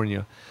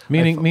California.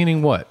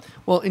 Meaning what?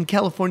 Well, in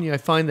California, I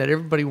find that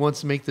everybody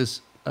wants to make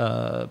this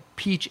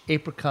peach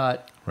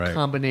apricot Right.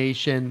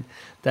 combination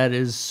that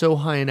is so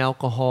high in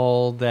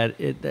alcohol that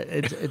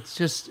it's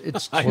too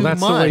Well, that's much.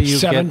 the way you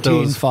get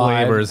those 17.5.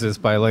 flavors is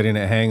by letting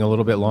it hang a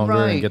little bit longer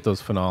Right. and get those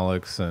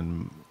phenolics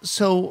and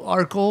So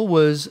our goal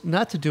was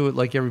not to do it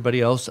like everybody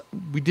else.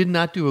 We did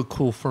not do a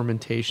cool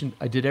fermentation.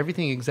 I did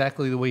everything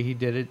exactly the way he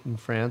did it in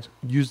France.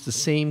 Used the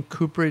same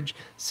cooperage,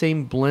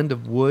 same blend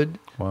of wood.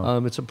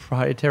 Wow. It's a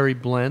proprietary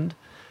blend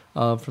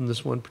from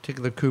this one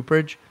particular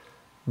cooperage.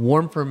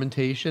 Warm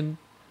fermentation.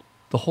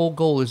 The whole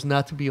goal is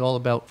not to be all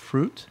about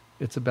fruit.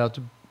 It's about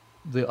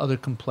the other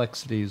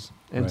complexities.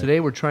 And Right. today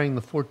we're trying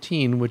the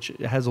 14, which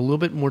has a little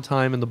bit more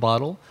time in the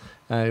bottle.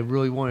 I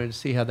really wanted to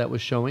see how that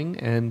was showing,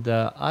 and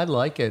I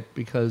like it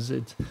because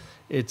it's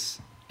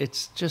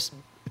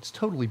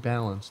totally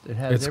balanced. It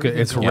has it's good.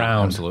 everything It's going on.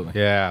 round.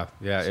 absolutely. Yeah.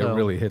 So- It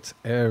really hits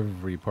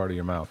every part of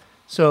your mouth.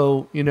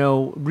 So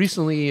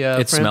recently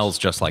It smells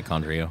just like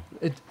Condrieu.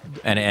 It,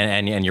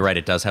 And you're right,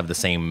 it does have the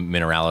same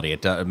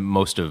minerality.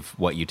 Most of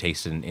what you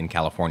taste in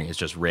California is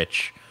just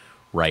rich,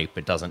 ripe.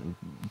 It doesn't.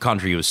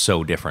 Condrieu is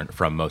so different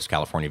from most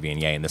California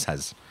Viognier, and this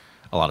has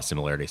a lot of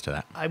similarities to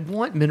that. I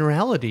want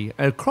minerality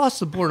across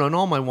the board on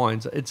all my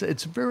wines.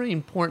 It's very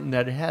important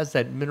that it has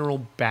that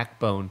mineral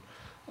backbone.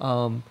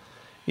 Do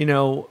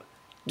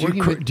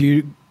working with-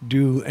 you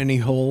do any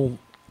whole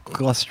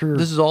cluster?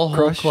 this is all whole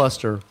crush?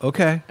 cluster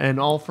Okay. and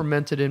all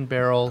fermented in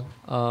barrel.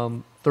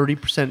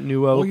 30%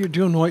 new oak. Well, you're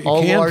doing what you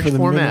all can large for the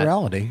format.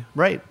 minerality.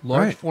 Right,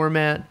 large Right.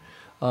 format.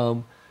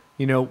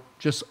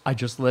 I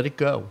just let it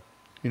go.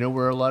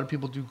 Where a lot of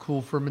people do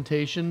cool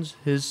fermentations.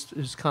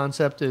 His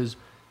concept is,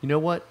 you know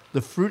what?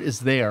 The fruit is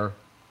there.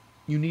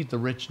 You need the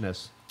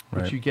richness,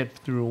 which Right. you get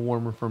through a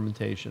warmer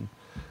fermentation.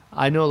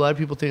 I know a lot of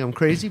people think I'm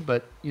crazy,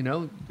 but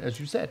as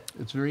you said,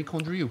 it's very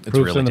Condrieu. It's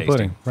Proof's really in the tasty.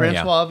 pudding. Right.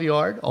 Francois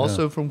Viard,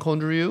 also from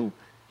Condrieu,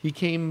 he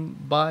came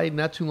by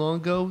not too long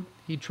ago.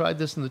 He tried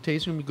this in the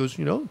tasting room. He goes,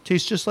 it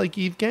tastes just like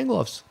Yves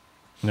Gangloff's.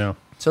 Yeah.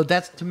 So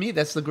to me,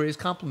 that's the greatest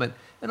compliment,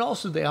 and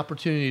also the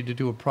opportunity to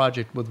do a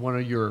project with one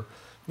of your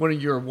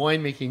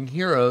winemaking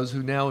heroes,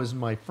 who now is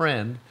my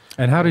friend.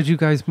 And how did you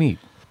guys meet?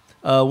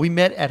 We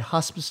met at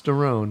Hospice de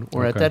Rhone,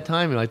 or at Okay. that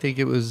time, I think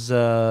it was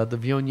the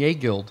Viognier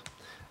Guild,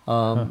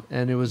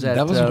 and it was at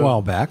That was a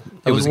while back.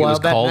 It was a while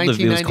back, called the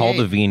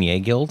 1998.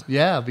 Viognier Guild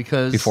Yeah,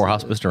 because before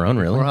Hospice de Rhone,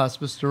 really? Before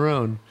Hospice de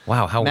Rhone.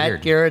 Wow, how Matt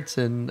weird.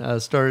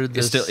 Gerritsen started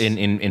It's this still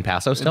in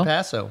Paso still. in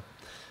Paso.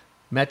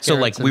 Matt So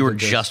like we Gerritsen were did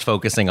this. just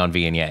focusing on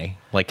Viognier.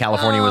 Like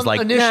California was like,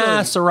 initially-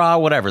 nah,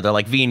 Syrah, whatever. They're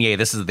like Viognier,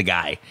 this is the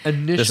guy. This is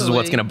what's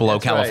Initially, going to blow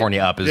that's right.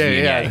 California up is Yeah,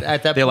 Viognier. yeah,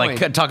 at that They're point.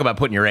 like, talk about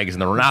putting your eggs in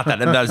the not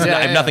that. I have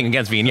yeah. nothing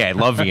against Viognier. I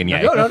love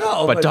Viognier. No,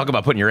 But but- talk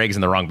about putting your eggs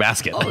in the wrong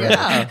basket. Oh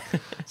yeah.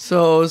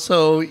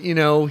 So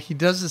he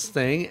does this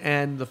thing,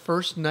 and the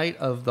first night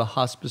of the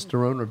Hospice de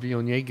Rhone or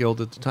Viognier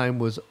Guild at the time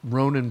was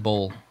Ronin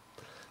Bowl.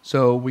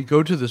 So we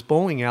go to this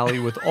bowling alley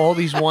with all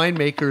these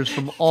winemakers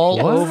from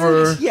all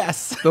over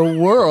the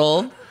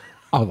world.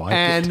 I like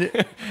it.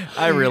 And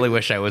I really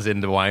wish I was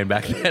into wine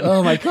back then.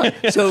 oh my god!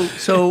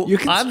 So You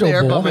can I'm still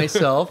there by bowl.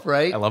 myself,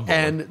 right? I love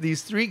bowling. And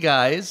these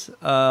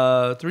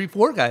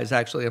four guys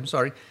actually. I'm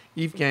sorry,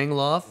 Yves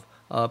Gangloff,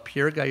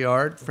 Pierre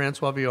Gaillard,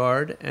 Francois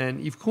Viard,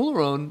 and Yves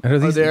Couleron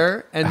And are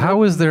there. And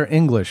how is their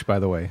English, by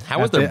the way? How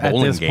is at their at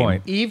bowling this game?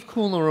 point? Yves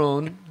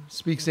Couleron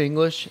speaks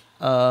English.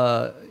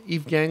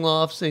 Yves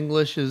Gangloff's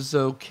English is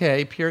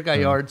okay. Pierre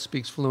Gaillard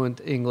speaks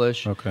fluent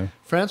English. Okay.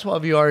 Francois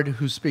Viard,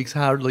 who speaks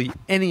hardly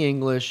any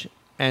English,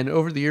 and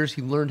over the years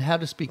he learned how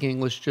to speak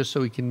English just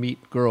so he can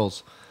meet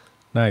girls.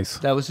 Nice.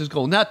 That was his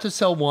goal. Not to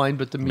sell wine,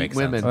 but to meet Makes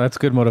women. sense. Oh, that's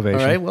good motivation.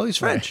 All right. Well, he's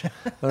French.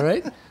 All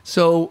right.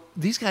 So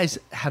these guys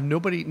have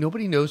nobody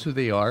knows who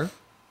they are.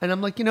 And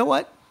I'm like, you know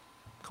what?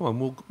 Come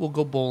on, we'll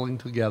go bowling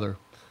together.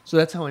 So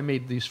that's how I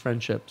made these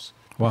friendships.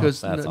 Wow.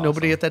 Because That's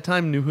nobody awesome. at that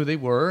time knew who they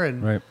were.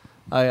 And Right.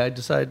 I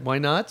decided why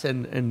not?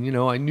 And you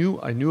know, I knew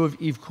of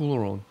Yves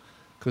Couleron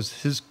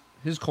because his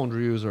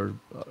Condrieux are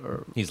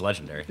He's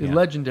legendary.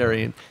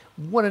 legendary. And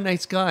what a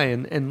nice guy.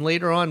 And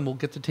later on, we'll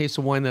get to taste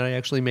the wine that I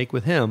actually make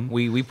with him.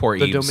 We pour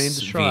The Yves Domaine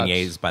de Schratz.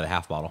 Viogniers by the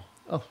half bottle.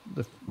 Oh,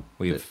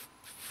 We have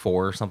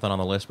 4 or something on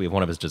the list. We have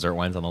one of his dessert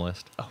wines on the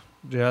list.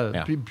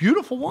 yeah.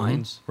 Beautiful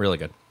wines. Really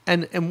good.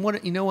 And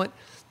what you know what?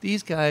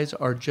 These guys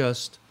are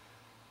just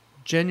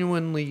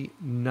genuinely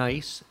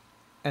nice,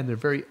 and they're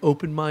very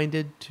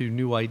open-minded to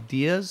new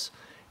ideas,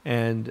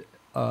 and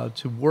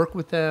to work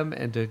with them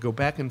and to go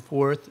back and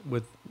forth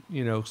with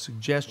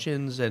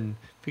suggestions and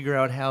figure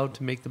out how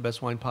to make the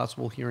best wine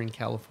possible here in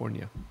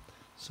California.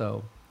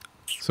 So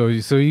So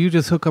you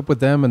just hook up with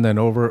them, and then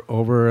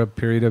over a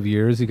period of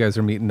years, you guys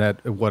are meeting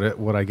at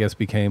what I guess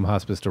became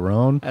Hospice de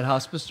Rhone. at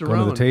Hospice de Going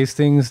Rhone, to the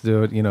tastings,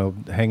 do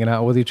it, hanging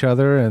out with each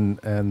other, and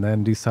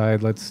then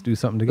decide let's do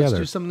something together.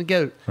 let's do something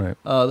together. Right.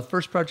 The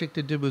first project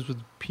I did was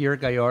with Pierre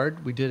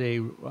Gaillard. We did a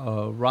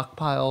rock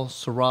pile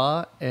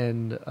Syrah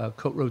and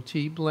Côte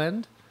Rôtie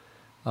blend,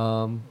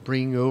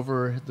 bringing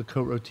over the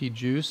Côte Rôtie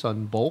juice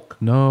on bulk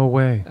No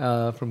way.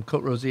 from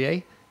Côte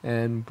Rosier,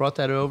 and brought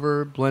that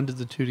over, blended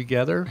the two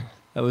together.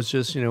 That was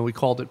just, we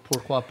called it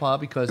Pourquoi Pas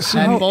because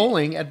at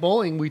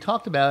bowling we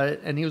talked about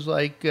it, and he was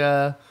like,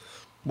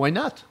 why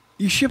not?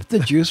 You shipped the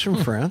juice from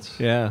France?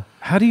 Yeah.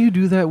 How do you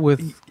do that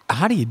with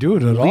How do you do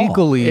it at all?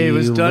 legally It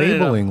was done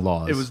labeling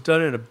laws? It was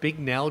done in a big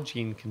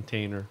Nalgene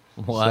container.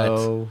 What?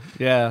 So,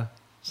 yeah.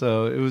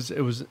 So it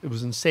was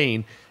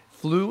insane.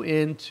 Flew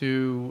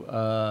into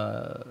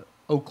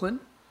Oakland.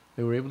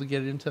 They were able to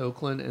get it into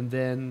Oakland, and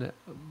then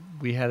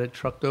we had it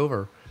trucked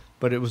over.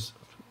 But it was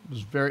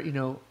very,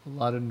 a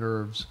lot of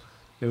nerves.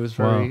 It was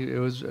very, it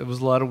was a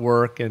lot of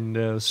work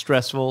and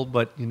stressful,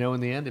 but in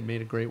the end, it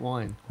made a great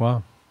wine.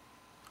 Wow.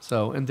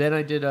 So, and then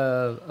I did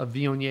a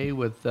Viognier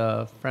with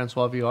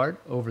Francois Viard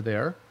over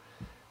there,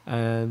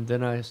 and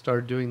then I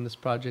started doing this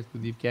project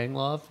with Yves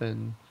Gangloff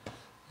and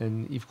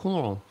Yves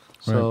Couleron.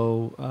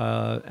 So,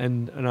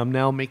 and I'm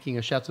now making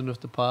a Chateauneuf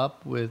de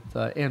Pape with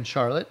Anne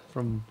Charlotte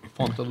from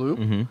Fontainebleau,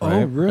 Mm-hmm.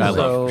 Oh, really? I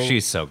love her. So-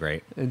 She's so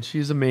great. and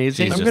she's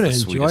amazing. She's I'm just gonna the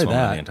enjoy sweetest woman in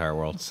that. the entire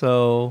world.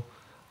 So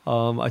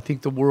I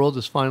think the world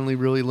is finally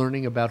really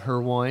learning about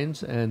her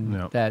wines, and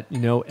Yeah. that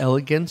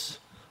elegance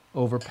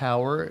over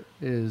power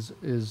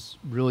is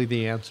really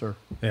the answer.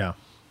 Yeah.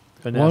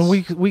 Finesse. Well,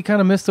 we kind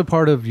of missed a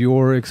part of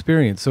your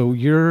experience. So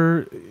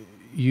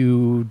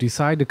you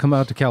decide to come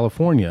out to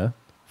California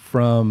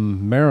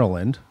from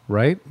Maryland,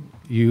 right?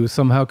 You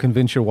somehow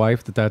convince your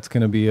wife that that's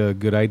going to be a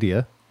good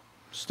idea.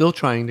 Still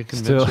trying to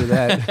convince her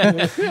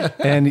that.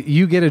 And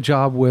you get a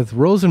job with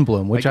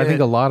Rosenblum, which I think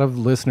did. a lot of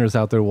listeners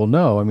out there will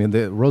know. I mean,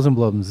 the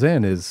Rosenblum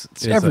Zin is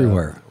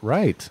everywhere.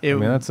 right? It- I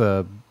mean, that's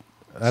a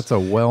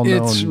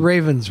well-known. It's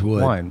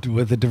Ravenswood wine.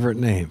 with a different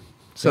name.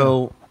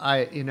 So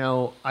I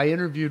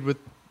interviewed with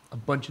a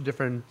bunch of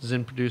different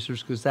Zin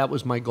producers because that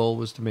was my goal,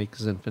 was to make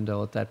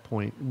Zinfandel at that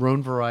point.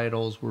 Rhone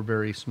varietals were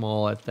very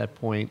small at that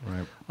point.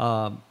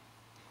 Right.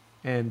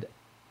 And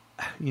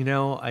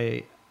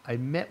I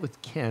met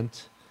with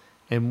Kent,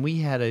 and we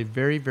had a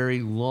very,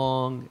 very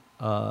long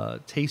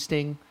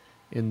tasting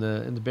in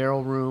the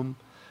barrel room,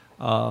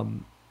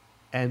 and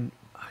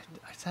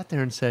I sat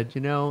there and said,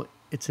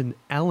 it's in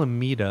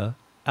Alameda,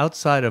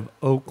 outside of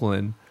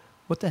Oakland.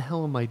 What the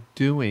hell am I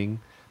doing?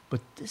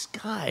 But this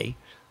guy,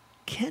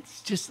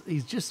 Kent's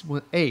he's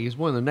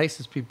one of the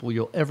nicest people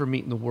you'll ever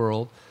meet in the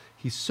world.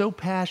 He's so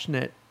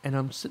passionate, and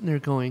I'm sitting there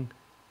going,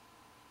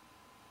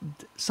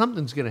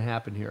 something's going to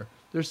happen here.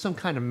 There's some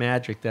kind of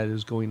magic that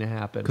is going to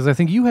happen. Because I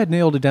think you had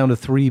nailed it down to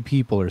 3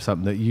 people or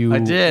something that you I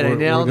did. were I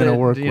nailed going it. to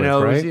work with, It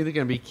right? was either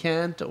going to be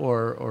Kent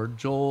or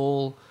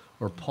Joel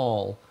or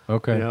Paul.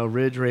 Okay.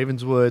 Ridge,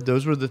 Ravenswood.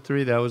 Those were the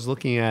 3 that I was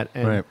looking at.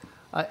 And Right.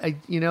 I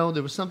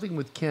there was something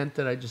with Kent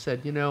that I just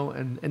said,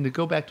 and to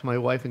go back to my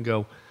wife and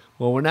go,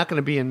 well, we're not going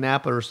to be in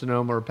Napa or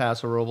Sonoma or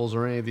Paso Robles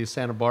or any of these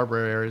Santa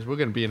Barbara areas. We're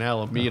going to be in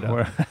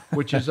Alameda,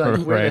 which is like,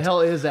 where the Right. hell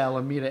is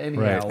Alameda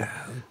anyhow? Right.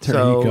 There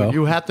So you go.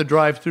 you have to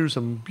drive through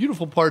some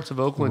beautiful parts of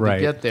Oakland Right.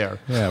 to get there.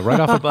 Yeah, right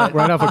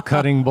off of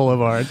Cutting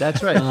Boulevard.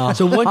 That's right.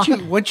 So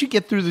once you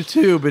get through the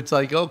tube, it's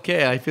like,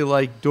 okay, I feel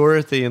like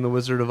Dorothy in The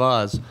Wizard of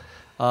Oz.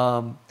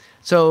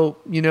 So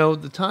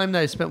the time that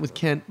I spent with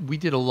Kent, we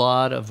did a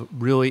lot of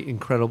really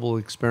incredible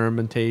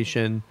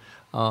experimentation.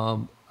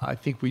 I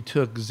think we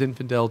took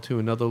Zinfandel to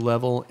another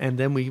level, and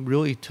then we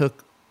really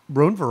took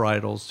Rhone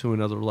varietals to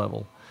another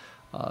level.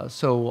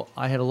 So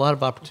I had a lot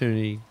of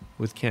opportunity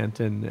with Kent,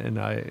 and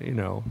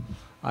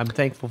I'm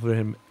thankful for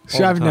him. all See,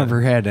 the I've time.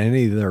 never had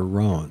any of their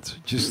Rhones,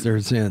 just their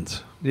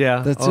Zins. Yeah,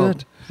 That's oh,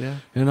 it.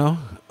 Yeah.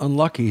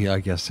 Unlucky,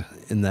 I guess,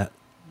 in that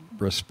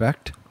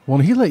respect. Well,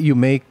 he let you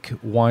make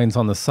wines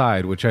on the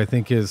side, which I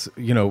think is,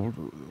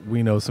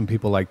 we know some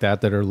people like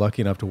that are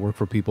lucky enough to work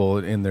for people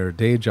in their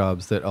day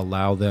jobs that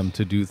allow them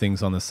to do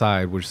things on the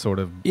side, which sort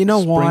of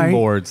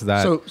springboards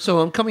that. So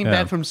I'm coming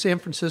back from San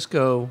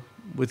Francisco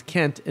with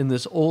Kent in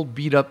this old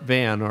beat up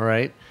van, all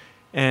right?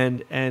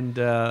 And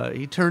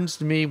he turns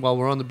to me while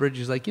we're on the bridge.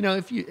 He's like,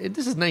 this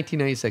is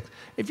 1996.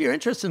 If you're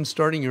interested in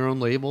starting your own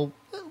label,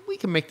 we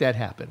can make that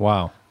happen.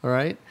 Wow. All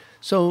right?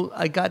 So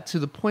I got to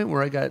the point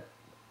where I got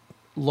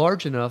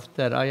large enough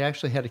that I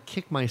actually had to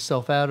kick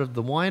myself out of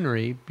the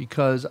winery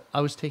because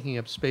I was taking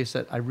up space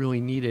that I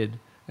really needed.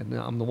 And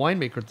I'm the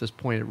winemaker at this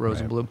point at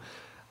Rosenblum.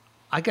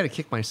 I got to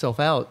kick myself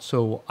out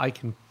so I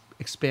can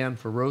expand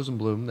for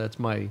Rosenblum. That's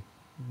my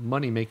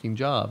money-making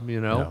job,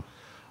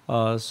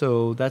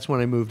 So that's when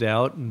I moved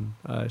out and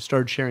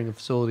started sharing a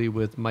facility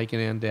with Mike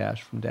and Ann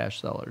Dash from Dash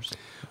Cellars.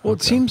 Well,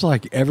 it seems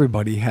like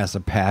everybody has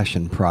a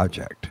passion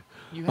project.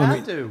 You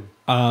have to.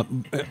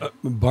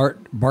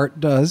 Bart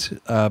does.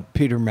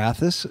 Peter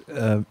Mathis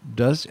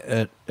does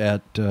at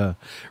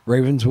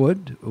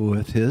Ravenswood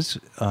with his,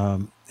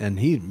 and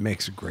he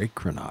makes a great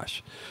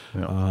Grenache.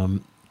 Yeah.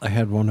 I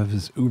had one of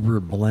his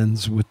Uber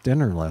blends with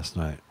dinner last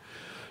night,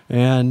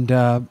 and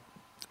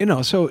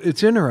so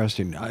it's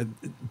interesting. I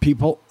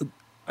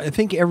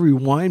think every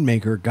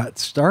winemaker got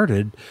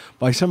started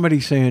by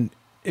somebody saying,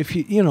 if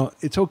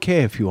it's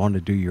okay if you want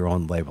to do your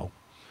own label.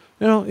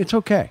 It's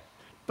okay.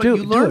 But you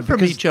learn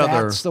from each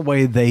other. That's the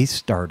way they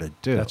started,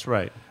 too. That's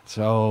right.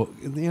 So,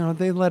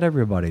 they let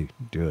everybody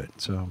do it.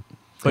 So,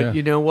 but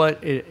you know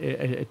what?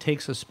 It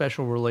takes a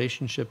special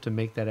relationship to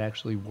make that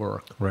actually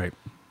work. Right.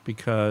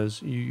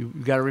 Because you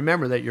got to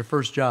remember that your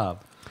first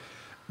job.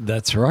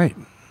 That's right.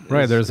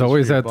 Right, there's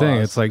always that thing.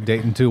 It's like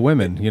dating two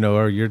women,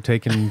 or you're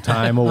taking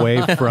time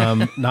away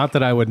from, not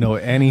that I would know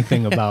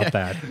anything about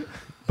that,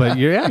 but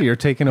you're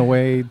taking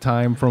away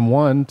time from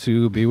one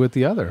to be with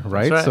the other,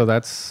 right? Right. So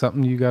that's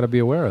something you got to be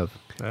aware of.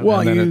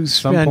 Well, you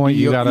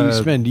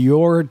spend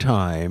your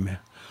time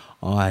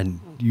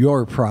on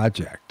your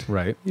project.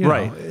 Right.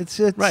 Right. It's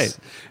right.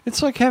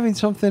 It's like having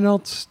something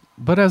else.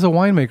 But as a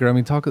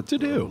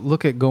winemaker,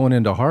 look at going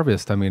into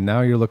harvest. I mean,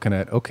 now you're looking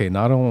at, okay,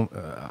 not only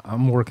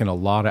I'm working a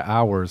lot of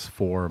hours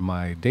for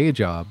my day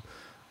job,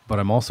 but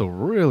I'm also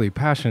really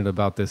passionate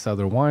about this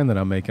other wine that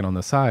I'm making on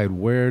the side.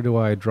 Where do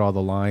I draw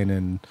the line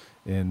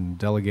in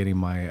delegating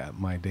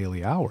my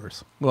daily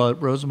hours? Well,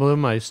 at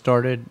Rosenblum, I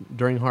started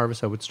during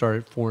harvest. I would start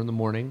at 4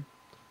 a.m,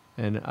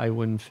 and I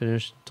wouldn't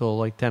finish till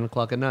like 10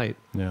 o'clock at night.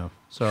 Yeah.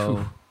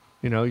 So,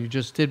 you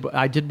just did.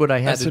 I did what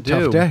I had to do.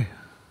 That's a tough day.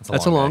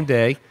 That's a long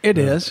day. It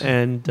is.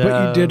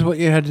 But you did what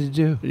you had to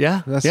do.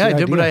 Yeah. That's I the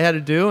did what idea. I had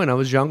to do, and I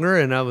was younger,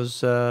 and I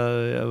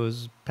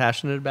was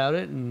passionate about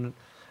it, and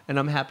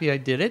I'm happy I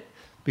did it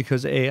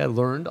because I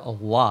learned a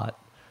lot.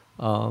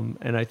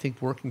 And I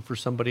think working for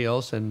somebody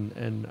else,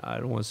 and I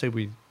don't want to say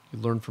you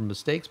learn from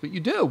mistakes, but you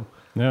do.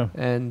 Yeah.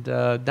 And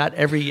not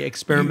every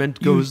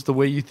experiment goes the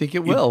way you think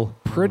it will.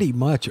 Pretty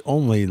much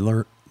only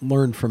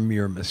learn from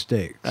your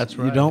mistakes. That's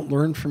right. You don't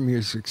learn from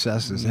your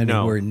successes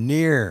anywhere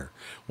near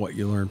what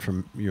you learn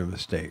from your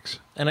mistakes.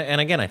 And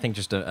again, I think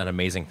just an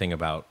amazing thing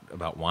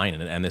about wine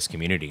and this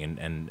community,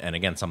 and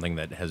again, something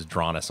that has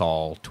drawn us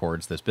all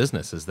towards this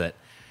business is that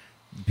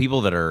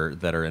people that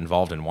are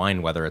involved in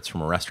wine, whether it's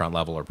from a restaurant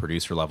level or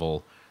producer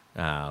level,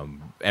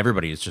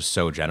 everybody is just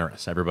so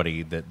generous.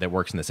 Everybody that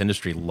works in this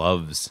industry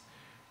loves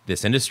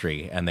this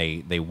industry, and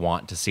they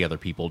want to see other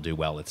people do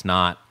well. It's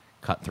not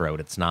cutthroat.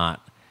 It's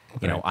not,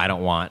 I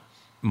don't want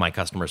my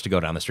customers to go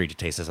down the street to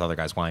taste this other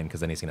guy's wine because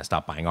then he's going to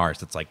stop buying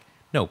ours. It's like,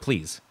 no,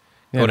 please.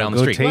 Go down the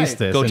street. Taste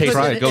this. Go and taste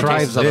try, it. Go try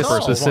taste this other this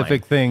person's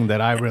specific wine. thing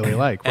that I really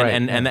like. Right.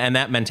 And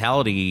that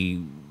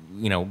mentality,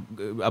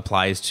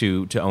 applies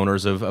to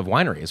owners of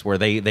wineries where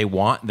they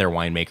want their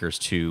winemakers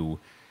to.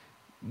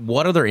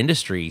 What other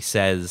industry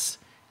says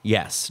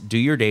yes? Do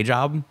your day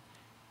job,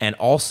 and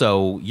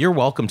also you're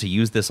welcome to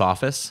use this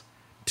office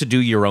to do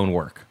your own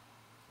work,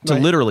 to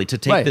literally to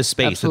take this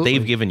space Absolutely. that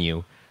they've given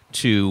you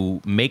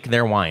to make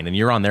their wine, and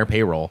you're on their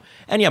payroll.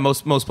 And yeah,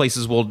 most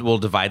places will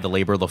divide the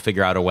labor. They'll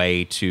figure out a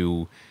way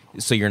to,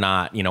 so you're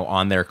not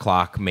on their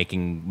clock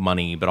making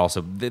money, but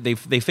also they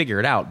figure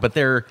it out. But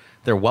they're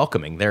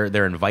welcoming.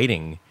 They're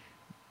inviting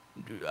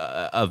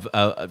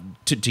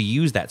to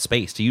use that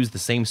space, to use the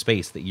same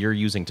space that you're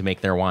using to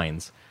make their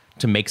wines,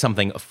 to make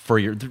something for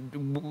your.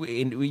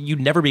 You'd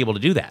never be able to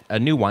do that. A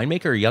new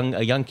winemaker,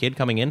 a young kid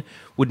coming in,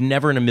 would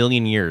never in a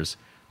million years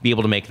be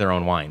able to make their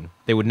own wine.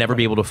 They would never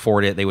be able to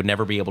afford it. They would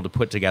never be able to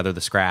put together the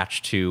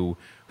scratch to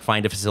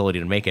find a facility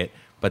to make it,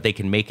 but they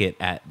can make it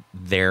at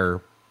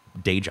their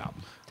day job,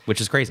 which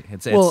is crazy.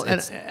 It's in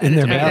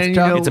their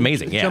bathtub? It's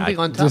amazing. Yeah. Jumping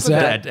on top Does of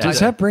that.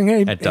 that bring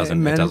any it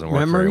doesn't work very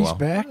memories well.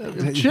 back?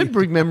 It should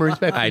bring memories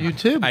back for you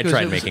too. I because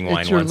tried it's- making it's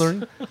wine your once.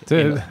 learning.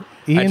 Dude,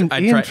 I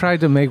Ian tried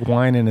to make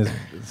wine in his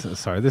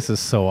Sorry, this is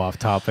so off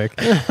topic.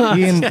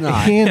 Ian,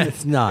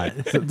 It's not.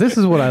 this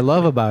is what I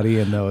love about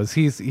Ian, though, is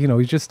he's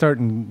just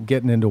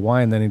getting into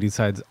wine. Then he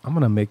decides, I'm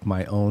going to make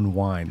my own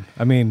wine.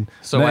 I mean,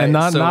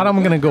 not I'm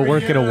going to go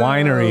work at a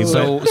winery.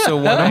 So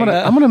when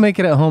I'm going to make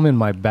it at home in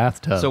my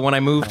bathtub. So when I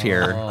moved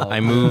here, I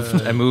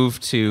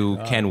moved to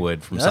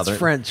Kenwood from That's Southern.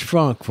 French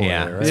funk for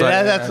Yeah. you, right? So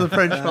I- that's the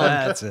French funk.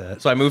 That's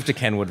it. So I moved to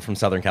Kenwood from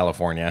Southern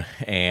California,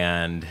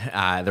 and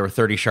there were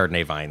 30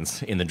 Chardonnay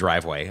vines in the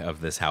driveway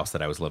of this house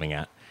that I was living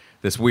at.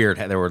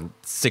 There were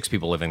 6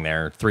 people living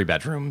there, 3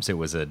 bedrooms.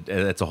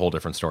 It's a whole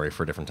different story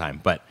for a different time.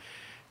 But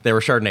there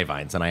were Chardonnay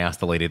vines, and I asked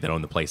the lady that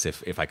owned the place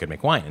if I could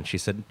make wine, and she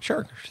said,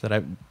 sure. She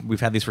said,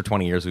 we've had these for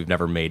 20 years. We've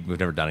never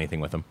done anything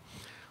with them.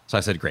 So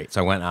I said, great.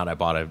 So I went out, I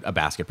bought a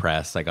basket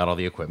press. I got all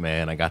the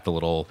equipment. I got the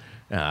little,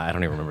 I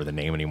don't even remember the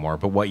name anymore,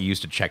 but what you use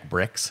to check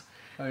bricks.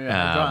 Oh,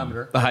 yeah,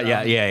 hydrometer.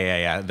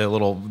 Yeah.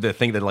 The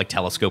thing that like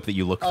telescope that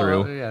you look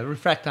through. Oh, yeah,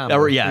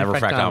 refractometer.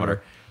 Refractometer.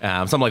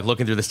 So I'm like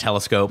looking through this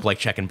telescope, like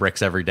checking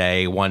bricks every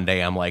day. One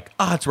day I'm like,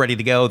 it's ready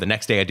to go. The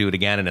next day I do it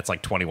again, and it's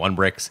like 21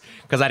 bricks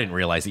because I didn't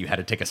realize that you had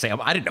to take a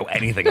sample. I didn't know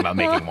anything about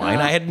making wine.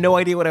 I had no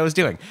idea what I was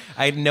doing.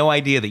 I had no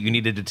idea that you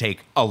needed to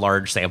take a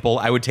large sample.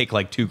 I would take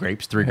like 2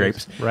 grapes, 3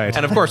 grapes. Right.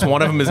 And of course,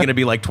 one of them is going to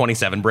be like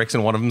 27 bricks,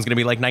 and one of them is going to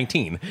be like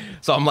 19.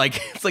 So I'm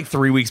like, it's like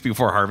 3 weeks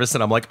before harvest,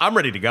 and I'm like, I'm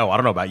ready to go. I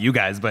don't know about you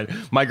guys, but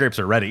my grapes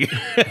are ready.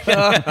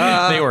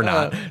 They were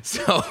not.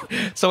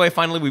 So I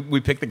finally, we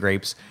picked the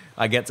grapes.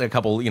 I get a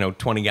couple,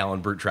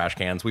 20-gallon brute trash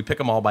cans. We pick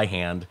them all by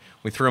hand.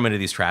 We throw them into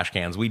these trash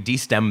cans. We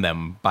destem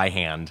them by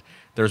hand.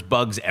 There's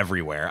bugs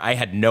everywhere. I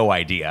had no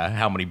idea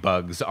how many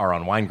bugs are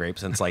on wine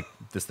grapes. And it's like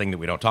this thing that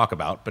we don't talk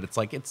about, but it's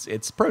like,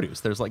 it's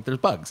produce. There's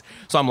bugs.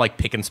 So I'm like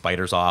picking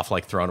spiders off,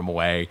 like throwing them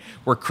away.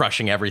 We're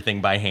crushing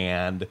everything by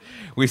hand.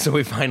 We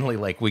finally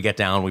we get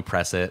down, we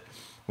press it.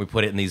 We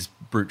put it in these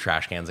brute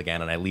trash cans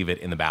again, and I leave it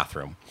in the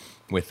bathroom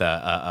with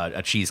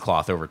a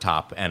cheesecloth over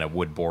top and a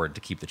wood board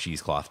to keep the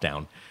cheesecloth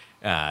down.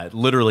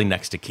 Literally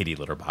next to kitty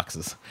litter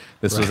boxes.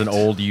 This was an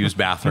old used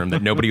bathroom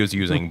that nobody was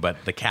using,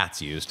 but the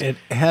cats used. It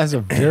has a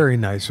very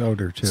nice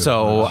odor too.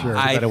 So I'm sure.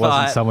 I But it thought,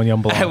 wasn't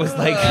Sauvignon Blanc.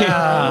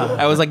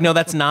 I was like, no,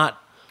 that's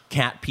not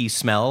cat pee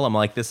smell. I'm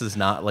like, this is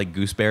not like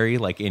gooseberry,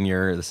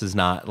 this is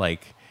not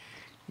like,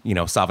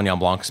 Sauvignon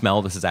Blanc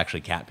smell. This is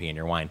actually cat pee in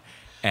your wine.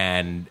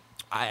 And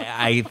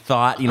I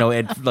thought,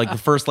 the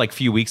first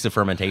few weeks of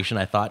fermentation,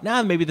 I thought,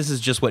 maybe this is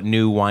just what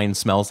new wine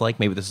smells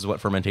like. Maybe this is what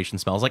fermentation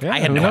smells like. Yeah, I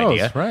had who no knows?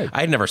 idea. Right. I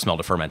had never smelled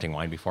a fermenting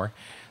wine before.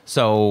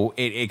 So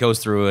it goes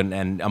through,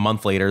 and a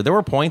month later, there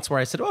were points where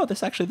I said,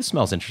 this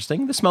smells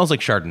interesting. This smells like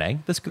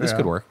Chardonnay. This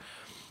could work.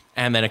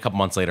 And then a couple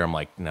months later, I'm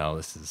like, no,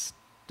 this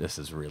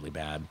is really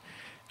bad.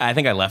 I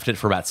think I left it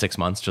for about 6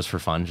 months just for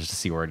fun, just to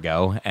see where it'd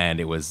go.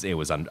 And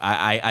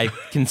I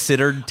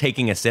considered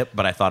taking a sip,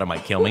 but I thought it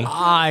might kill me.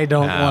 I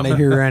don't want to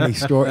hear any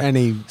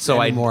story. So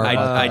any more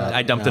about that.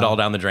 I dumped it all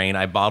down the drain.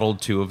 I bottled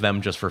 2 of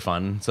them just for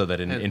fun, so that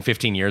in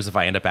 15 years, if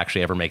I end up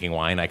actually ever making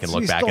wine, I can So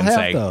look you back still and have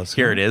say, those,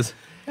 here huh? it is.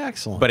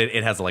 Excellent. But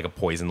it has like a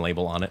poison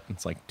label on it.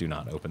 It's like, do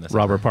not open this.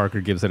 Robert Parker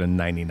gives it a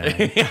 99.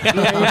 there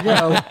you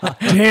go.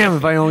 Damn,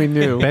 if I only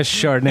knew. Best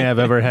Chardonnay I've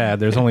ever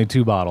had. There's only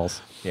 2 bottles.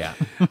 Yeah.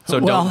 So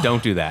Well,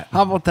 don't do that.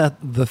 How about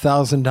the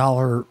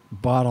 $1,000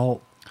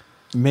 bottle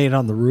made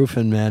on the roof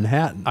in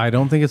Manhattan? I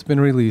don't think it's been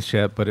released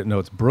yet, but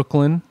it's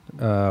Brooklyn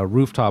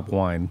rooftop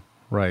wine,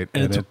 right?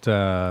 And And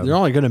They're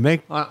only going to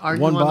make Aren't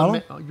one you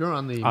bottle. You're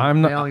on the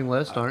I'm not- mailing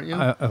list, aren't you?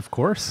 Of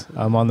course,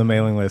 I'm on the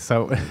mailing list.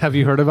 So, have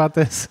you heard about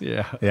this?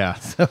 Yeah.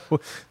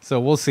 So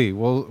we'll see.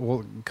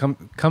 We'll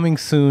coming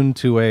soon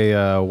to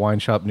a wine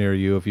shop near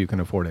you if you can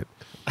afford it.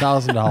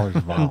 $1,000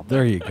 a bottle.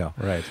 There you go.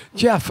 Right.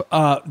 Jeff,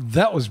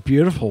 that was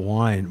beautiful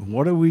wine.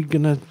 What are we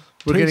gonna?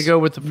 We're going to taste go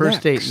with the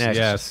first date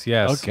next.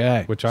 Yes.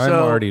 Okay. Which I'm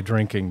So- already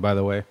drinking, by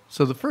the way.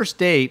 So the first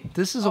date,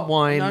 this is a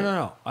wine.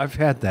 No. I've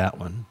had that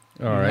one.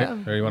 All right.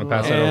 Yeah. Or you want to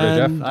pass that over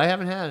to And- Jeff? I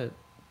haven't had it.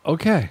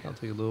 Okay. I'll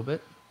take a little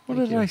bit. What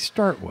Thank did you. I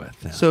start with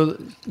then? So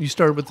you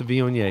started with the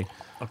Viognier.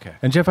 Okay.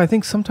 And Jeff, I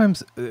think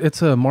sometimes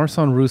it's a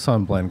Marsanne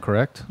Roussanne blend,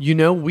 correct?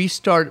 We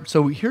start.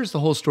 So here's the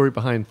whole story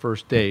behind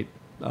first date.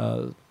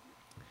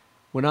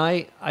 When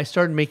I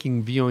started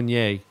making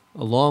Viognier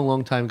a long,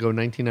 long time ago,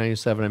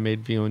 1997, I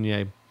made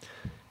Viognier.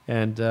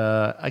 And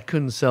I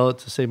couldn't sell it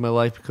to save my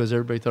life because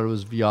everybody thought it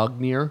was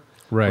Viognier.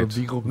 Right. Or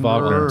Viognier.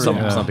 Wagner.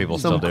 Some people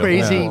Some still do.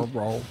 crazy.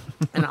 Yeah.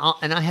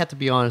 And I had to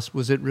be honest.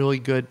 Was it really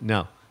good?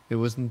 No, it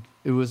wasn't.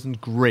 It wasn't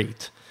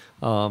great.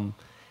 And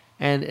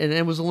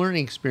it was a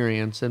learning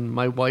experience. And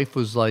my wife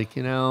was like,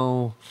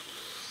 Viognier,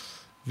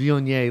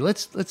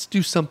 let's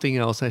do something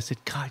else. And I said,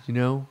 God,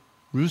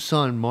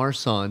 Roussanne,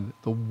 Marsanne,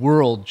 the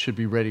world should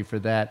be ready for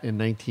that in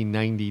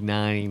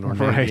 1999 or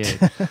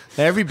 98.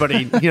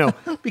 Everybody,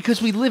 because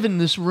we live in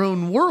this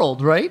Rhone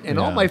world, right? And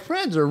all Yeah. my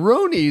friends are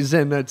Rhonies,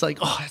 and it's like,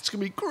 it's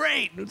going to be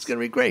great. It's going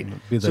to be great.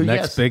 Be the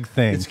next big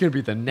thing. It's going to be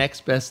the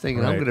next best thing,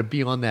 and I'm Right. going to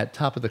be on that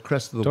top of the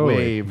crest of the Totally.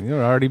 wave. You'll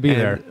already be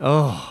there.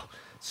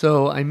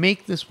 So I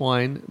make this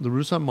wine, the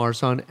Roussanne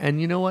Marsanne, and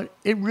you know what?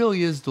 It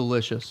really is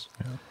delicious.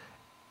 Yeah.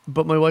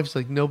 But my wife's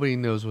like, nobody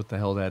knows what the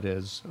hell that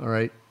is, all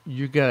right?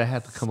 you gotta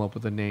have to come up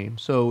with a name.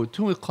 So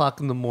 2:00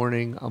 in the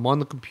morning, I'm on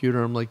the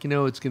computer. I'm like,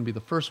 it's gonna be the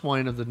first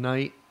wine of the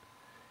night.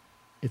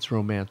 It's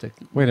romantic.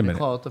 Wait a They minute.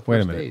 Call it the first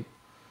Wait a minute. date.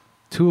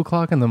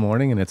 2:00 in the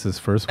morning, and it's his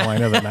first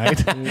wine of the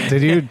night.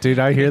 Did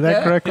I hear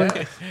that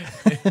correctly?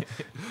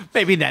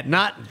 Maybe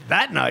not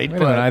that night, Wait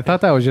a minute, I but,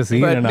 thought that was just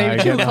Ian but and I.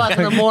 maybe 2:00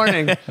 in the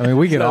morning. I mean,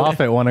 we get off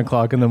at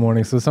 1:00 in the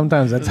morning, so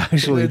sometimes that's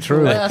actually It's true.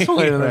 the last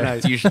wine of the Right. night.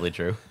 It's usually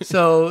true.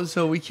 So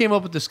we came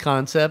up with this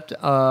concept,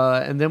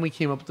 and then we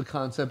came up with the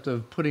concept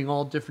of putting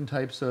all different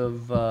types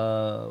of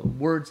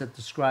words that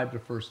describe the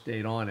first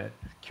date on it: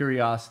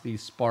 curiosity,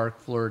 spark,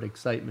 flirt,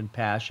 excitement,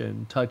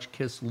 passion, touch,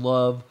 kiss,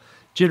 love,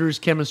 jitters,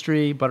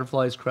 chemistry,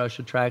 butterflies, crush,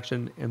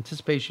 attraction,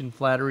 anticipation,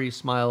 flattery,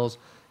 smiles,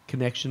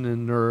 connection,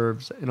 and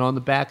nerves. And on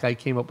the back, I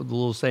came up with a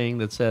little saying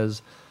that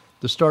says,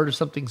 "The start of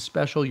something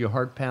special, your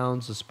heart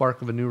pounds, the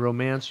spark of a new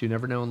romance. You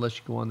never know unless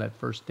you go on that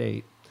first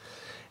date."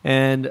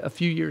 And a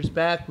few years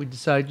back, we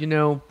decided,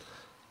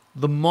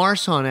 the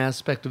Marsanne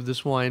aspect of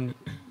this wine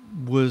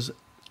was,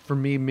 for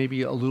me,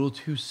 maybe a little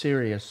too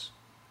serious.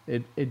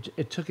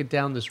 It took it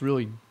down this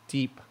really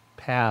deep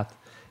path.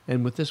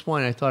 And with this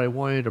wine, I thought I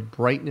wanted to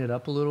brighten it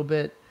up a little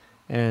bit.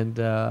 And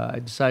I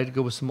decided to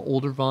go with some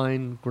older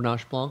vine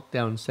Grenache Blanc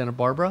down in Santa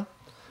Barbara,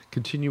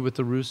 continue with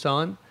the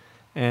Roussanne.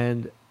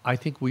 And I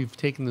think we've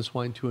taken this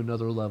wine to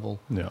another level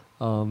Yeah.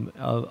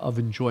 of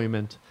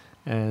enjoyment.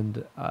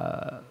 And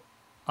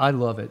I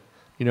love it.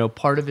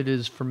 Part of it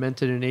is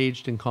fermented and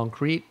aged in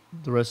concrete.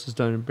 The rest is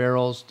done in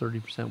barrels,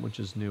 30%, which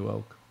is new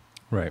oak.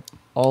 Right.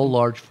 All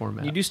large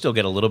format. You do still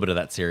get a little bit of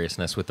that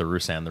seriousness with the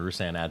Roussanne. The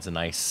Roussanne adds a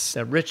nice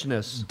That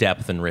richness.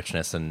 depth and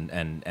richness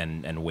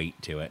and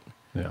weight to it.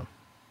 Yeah.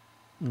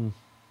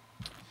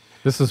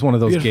 This is one of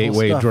those Beautiful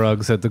gateway stuff.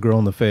 drugs at the Girl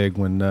in the Fig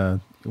when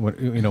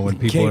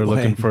people are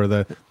looking Gateway. for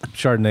the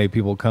Chardonnay.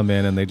 People come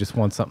in and they just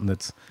want something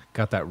that's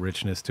got that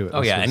richness to it.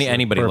 Oh This yeah, is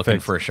anybody looking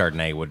perfect. for a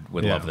Chardonnay would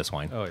Yeah. love this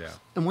wine. Oh yeah.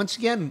 And once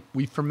again,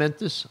 we ferment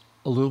this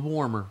a little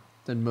warmer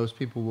than most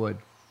people would.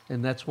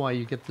 And that's why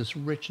you get this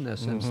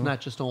richness. And it's not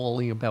just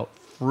only about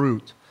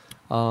fruit.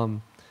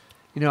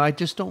 I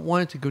just don't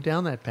want it to go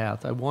down that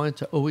path. I want it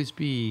to always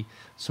be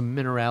some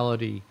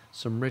minerality,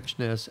 some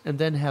richness, and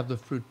then have the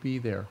fruit be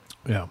there.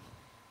 Yeah.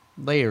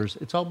 Layers.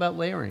 It's all about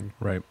layering.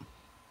 Right.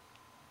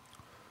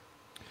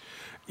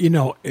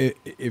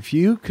 If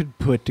you could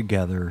put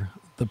together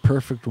the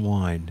perfect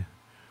wine,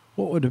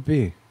 what would it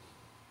be?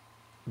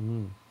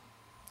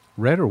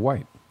 Red or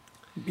white?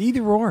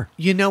 Either or.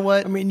 You know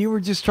what? I mean, you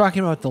were just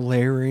talking about the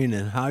layering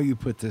and how you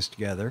put this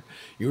together.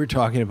 You were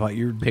talking about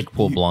your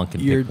Picpoul Blanc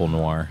and your Picpoul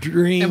Noir.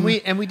 dream.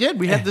 And we did.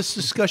 We had this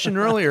discussion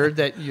earlier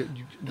that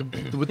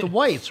with the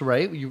whites,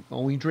 right? You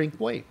only drink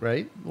white,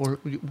 right? Or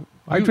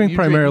I drink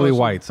primarily mostly-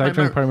 whites. I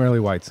drink primarily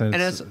whites, and,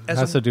 And it as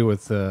has a- to do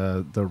with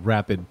the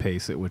rapid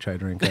pace at which I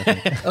drink. I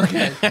think.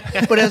 Okay.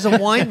 But as a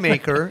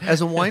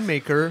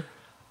winemaker,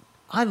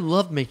 I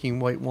love making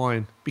white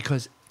wine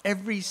because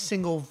every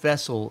single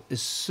vessel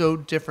is so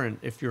different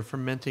if you're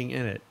fermenting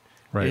in it.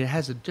 Right. It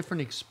has a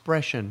different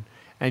expression,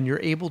 and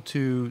you're able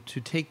to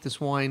take this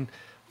wine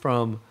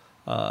from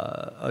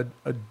a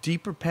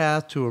deeper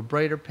path to a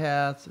brighter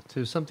path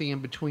to something in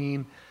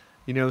between.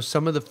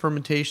 Some of the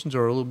fermentations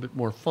are a little bit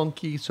more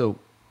funky, so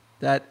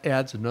that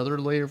adds another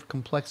layer of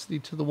complexity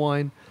to the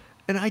wine.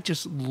 And I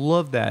just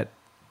love that,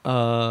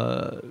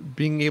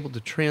 being able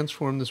to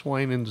transform this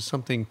wine into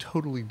something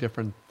totally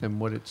different than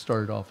what it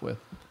started off with.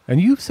 And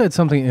you've said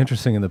something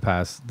interesting in the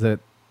past that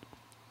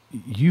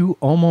you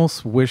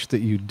almost wish that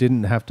you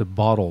didn't have to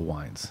bottle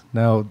wines.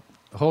 Now,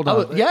 hold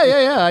on.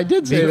 Yeah, I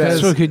did say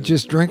Because- so we could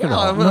just drink it Wow,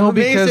 all. I'm amazed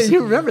because that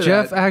you remember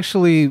Jeff that.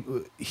 actually,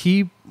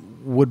 he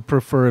would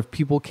prefer if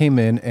people came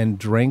in and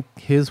drank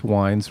his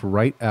wines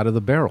right out of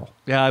the barrel.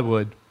 Yeah, I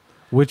would.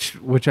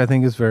 Which I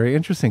think is very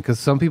interesting because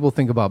some people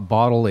think about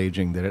bottle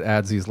aging, that it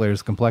adds these layers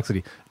of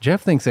complexity.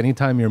 Jeff thinks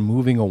anytime you're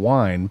moving a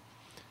wine,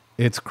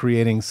 it's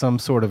creating some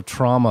sort of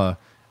trauma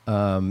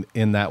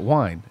in that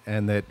wine,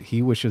 and that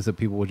he wishes that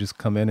people would just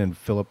come in and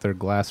fill up their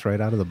glass right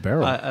out of the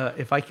barrel.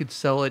 If I could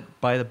sell it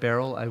by the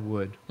barrel, I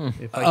would.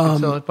 If I could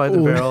sell it by the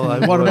barrel, I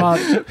what would. about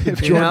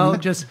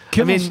Jordan just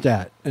I mean-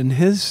 Kimmelstat and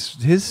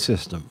his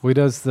system? He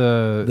does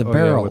the The yeah,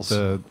 barrels.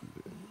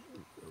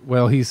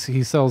 with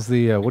he sells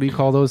the what do you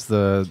call those,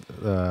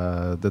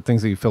 the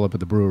things that you fill up at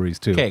the breweries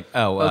too. Okay.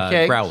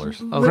 Okay. Growlers.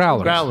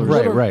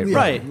 Growlers. Right.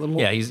 Right.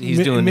 Yeah, he's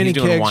mi- doing mini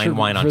wine kegs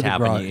on for the tap,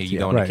 and growlers, you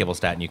go yeah. into Right.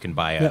 Kibbelstadt and you can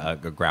buy a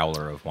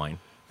growler of wine.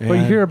 But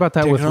you hear about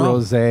that Take with it off.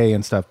 rosé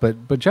and stuff.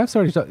 But Jeff's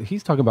already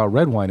he's talking about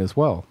red wine as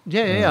well.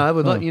 Yeah. I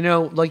would like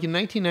like in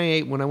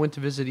 1998 when I went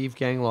to visit Yves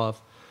Gangloff,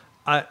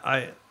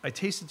 I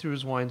tasted through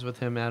his wines with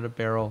him out of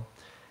barrel,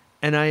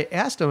 and I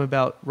asked him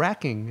about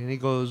racking, and he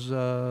goes,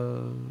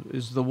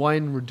 "Is the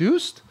wine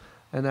reduced?"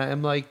 And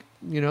I'm like,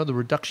 the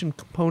reduction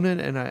component,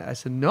 and I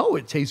said, "No,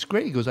 it tastes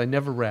great." He goes, "I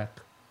never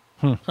rack,"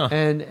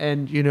 and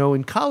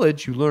in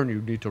college you learn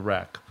you need to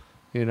rack.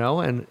 He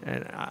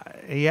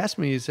asked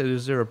me, he said,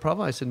 "Is there a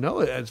problem?" I said, "No,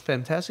 it's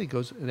fantastic." He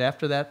goes, and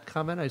after that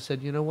comment, I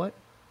said, "You know what?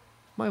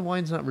 My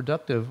wine's not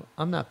reductive.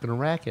 I'm not going to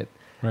rack it."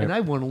 Right. and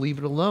I want to leave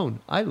it alone.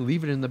 I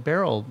leave it in the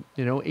barrel,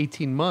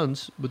 18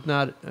 months with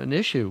not an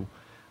issue.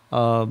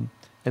 And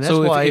that's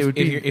So why if, it would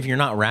if, be. you're, if you're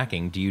not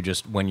racking, do you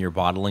just, when you're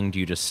bottling, do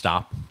you just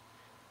stop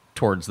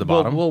towards the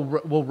We'll,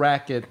 bottom? we'll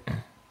rack it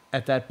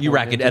at that point. You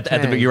rack it at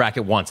the you rack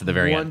it once at the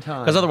very One end.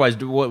 time. Because otherwise,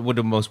 what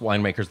do most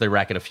winemakers? They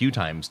rack it a few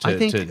times to I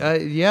think,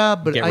 yeah,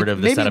 but get rid of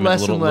the maybe sediment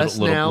less little- and less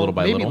little- now. little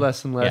by maybe little.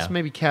 less and less. Yeah.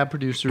 Maybe cab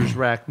producers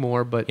rack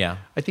more, but Yeah.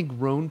 I think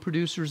Rhone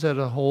producers as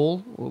a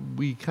whole,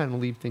 we kind of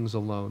leave things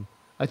alone.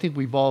 I think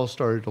we've all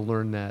started to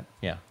learn that.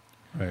 Yeah.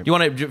 Right. Do you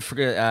want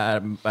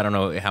to? I don't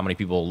know how many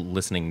people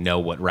listening know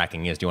what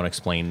racking is. Do you want to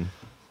explain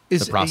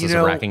Is- the process you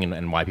know- of racking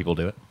and why people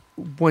do it?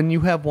 When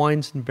you have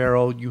wines in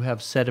barrel, you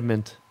have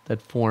sediment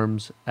that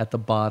forms at the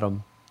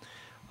bottom.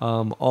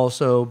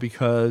 Also,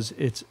 because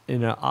it's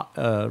in a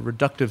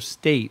reductive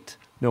state,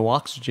 no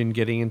oxygen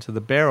getting into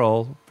the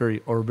barrel,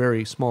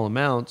 very small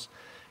amounts,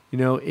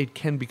 it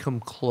can become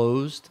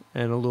closed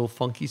and a little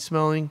funky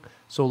smelling.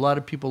 So a lot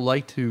of people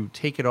like to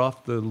take it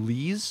off the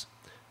lees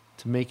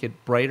to make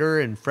it brighter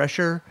and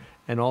fresher,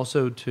 and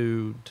also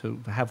to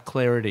have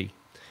clarity.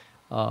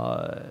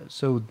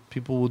 So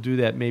people will do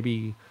that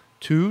maybe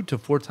 2 to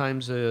 4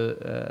 times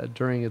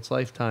during its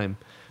lifetime.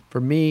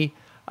 For me,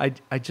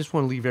 I just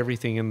want to leave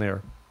everything in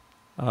there,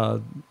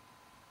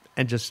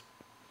 and just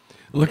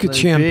Look at let it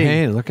be.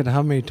 champagne. Look at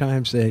how many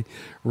times they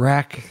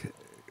rack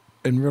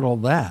and riddle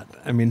that.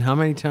 I mean, how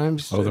many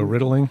times? Oh, the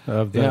riddling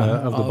of the Yeah.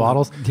 of the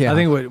bottles. yeah. I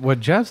think what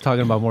Jeff's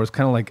talking about more is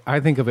kind of like, I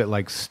think of it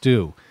like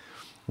stew.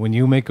 When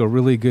you make a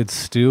really good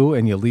stew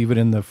and you leave it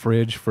in the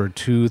fridge for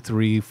 2,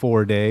 3,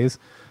 4 days,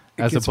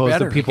 as gets opposed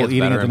better. to people It gets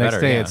eating it better the and next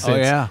better, day, yeah. it's Oh,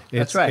 yeah. it's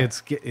That's right.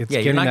 it's Yeah,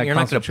 getting you're not that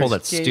going to pull that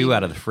concentration. stew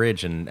out of the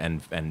fridge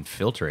and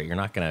filter it. You're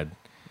not going to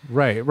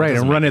right, that run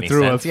doesn't it make any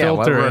through sense. a Yeah,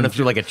 filter. run it and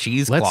through like a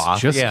cheesecloth.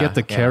 let's just Yeah, get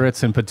the yeah.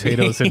 carrots and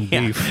potatoes and Yeah.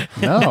 beef.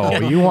 No,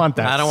 you want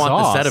that. I don't want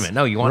the sauce. sediment.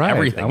 No, you want Right.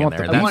 everything I want in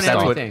there. the I want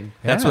that's everything.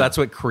 What, Yeah. that's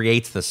what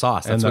creates the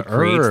sauce. That's And what the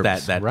creates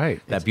herbs, that right.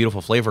 that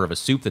beautiful flavor of a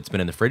soup that's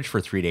been in the fridge for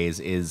 3 days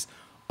is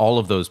all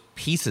of those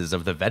pieces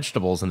of the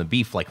vegetables and the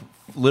beef like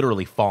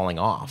literally falling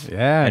off.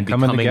 Yeah, and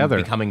coming together.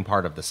 becoming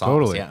part of the sauce.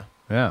 Totally. Yeah.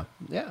 Yeah.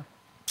 yeah.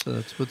 So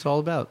that's what it's all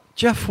about.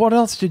 Jeff, what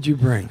else did you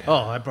bring? Oh,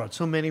 I brought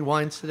so many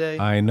wines today.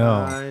 I know.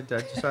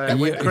 I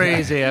went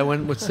crazy. I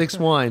went with 6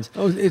 wines.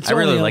 Oh, it's I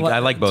really only like- I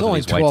like both it's of only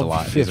these whites a 12,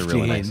 lot. These are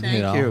really nice.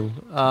 15,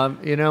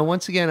 Thank you.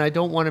 Once again, I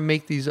don't want to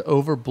make these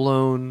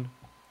overblown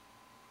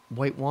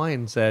white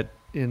wines that,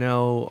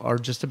 are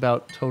just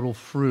about total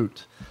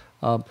fruit.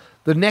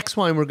 The next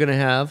wine we're going to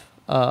have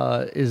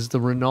is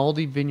the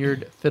Rinaldi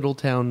Vineyard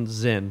Fiddletown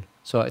Zin.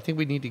 So I think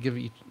we need to give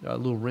each a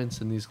little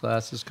rinse in these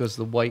glasses because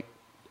the white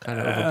kind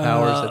of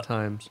overpowers at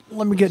times.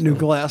 Let me get new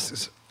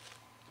glasses.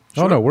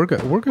 Oh no, we're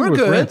good. We're good. We're with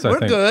good. rinse, I We're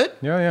think. good.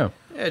 Yeah, yeah.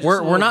 Yeah, just a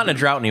We're little- not in a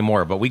drought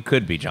anymore, but we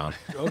could be, John.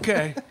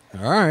 Okay.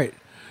 All right.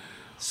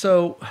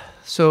 So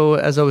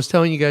as I was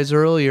telling you guys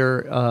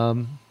earlier,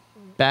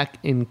 back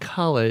in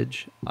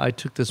college, I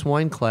took this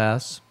wine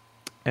class,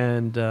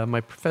 and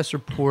my professor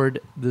poured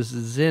this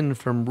Zin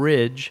from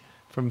Ridge,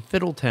 from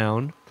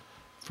Fiddletown,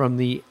 from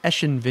the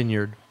Eschen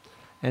Vineyard.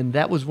 And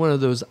that was one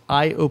of those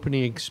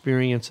eye-opening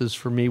experiences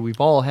for me. We've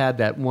all had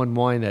that one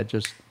wine that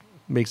just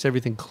makes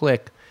everything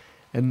click.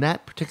 And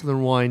that particular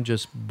wine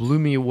just blew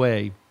me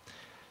away.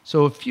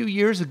 So a few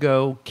years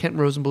ago, Kent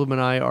Rosenblum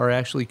and I are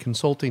actually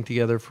consulting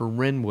together for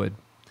Wrenwood.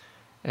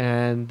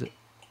 And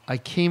I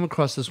came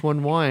across this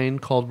one wine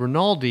called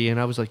Rinaldi, and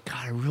I was like,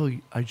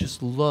 God, I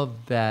just love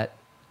that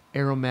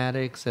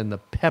aromatics and the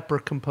pepper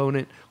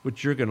component,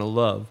 which you're going to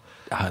love.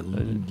 I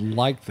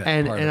like that.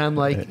 And part and of I'm it.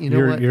 like, you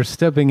know what? You're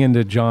stepping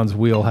into John's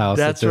wheelhouse.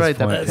 That's at this right.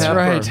 The point. pepper.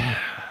 That's right.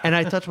 And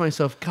I thought to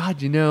myself, God,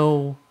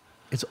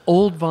 it's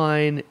old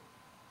vine,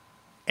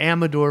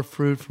 Amador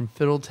fruit from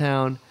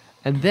Fiddletown.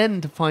 And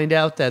then to find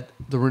out that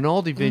the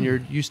Rinaldi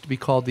Vineyard used to be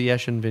called the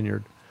Eschen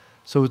Vineyard.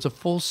 So it's a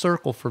full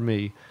circle for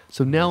me.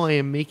 So now I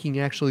am making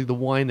actually the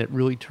wine that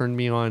really turned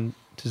me on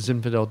to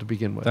Zinfandel to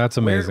begin with. That's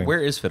amazing.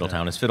 Where is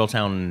Fiddletown? Is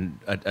Fiddletown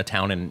a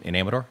town in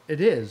Amador? It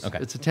is. Okay.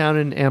 It's a town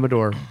in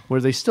Amador where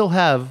they still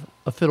have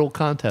a fiddle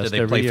contest Do they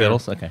every play year.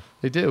 fiddles? Okay.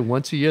 They do.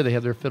 Once a year they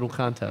have their fiddle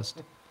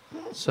contest.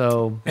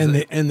 So and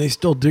they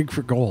still dig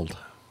for gold.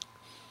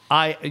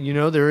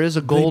 there is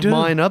a gold do.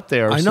 mine up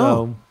there. I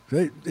So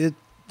know.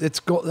 It's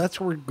gold. That's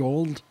where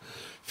gold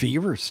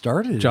fever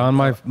started. John,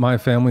 my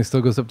family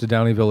still goes up to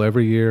Downeyville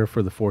every year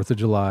for the 4th of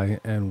July,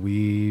 and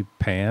we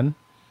pan.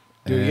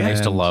 Do you? I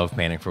used to And- love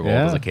panning for gold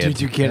Yeah. as a kid.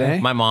 Did you get a?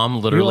 My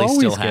mom literally You'll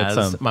still always get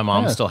has. some. My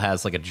mom Yeah. still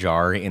has like a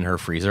jar in her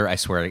freezer. I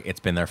swear it's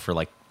been there for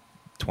like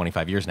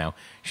 25 years now.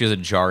 She has a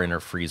jar in her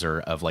freezer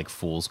of like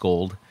fool's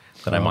gold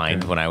that I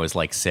mined when I was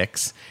like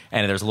 6,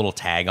 and there's a little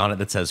tag on it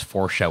that says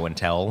 "For Show and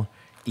Tell."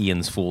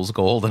 Ian's Fool's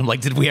Gold. And I'm like,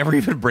 did we ever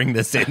even bring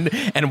this in?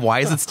 And why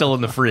is it still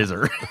in the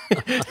freezer?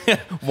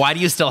 Why do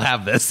you still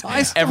have this?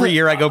 Every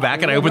year I go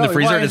back and I open the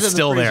freezer and it's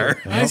still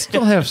there. I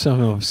still have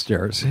some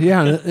upstairs.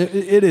 Yeah,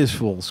 it is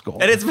full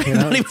gold. And it's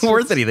not even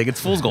worth anything.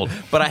 It's fool's gold.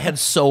 But I had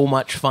so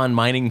much fun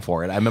mining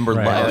for it. I remember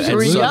Right. it's you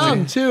were such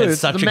young a, too. It's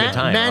It's such the a good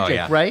time. magic, Oh,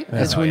 yeah. right?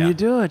 That's Oh, when yeah. you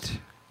do it.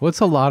 Well, it's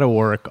a lot of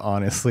work,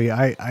 honestly.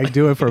 I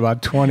do it for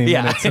about 20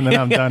 Yeah. minutes and then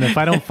I'm done. If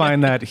I don't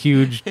find that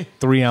huge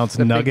 3-ounce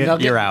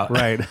nugget, You're out.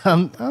 right.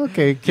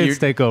 Okay, kids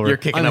take over. You're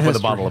kicking up with a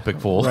bottle of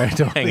Pickpool, Right,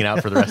 totally. hanging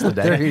out for the rest of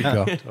the day. There you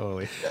go.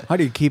 Totally. How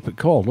do you keep it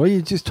cold? Well,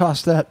 you just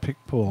toss that pick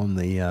pool in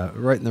the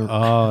right in the.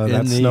 Oh, in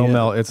that the, snow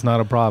melt, it's not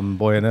a problem,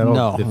 boy. And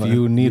No, if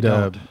you need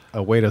don't.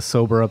 a way to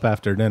sober up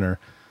after dinner,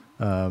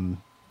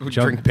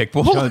 Drink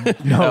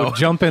Pickpool?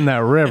 jump in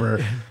that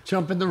river.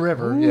 Jump in the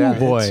river. Ooh, Yeah.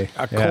 boy.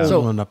 A Yeah. cold So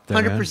one up there.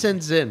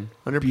 100% Zin.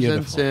 100%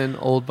 Beautiful. Zin,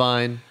 old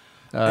vine,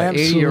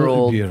 Absolutely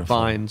 80-year-old beautiful.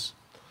 vines.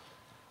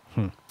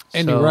 And So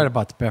you're right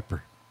about the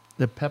pepper.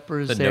 the pepper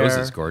is The there. nose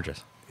is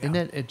gorgeous. And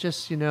then it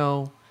just,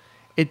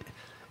 it,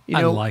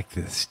 I like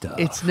this stuff.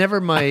 it's never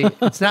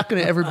it's not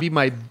going to ever be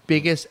my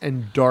biggest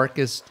and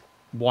darkest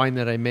wine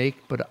that I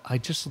make, but I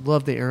just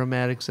love the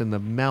aromatics and the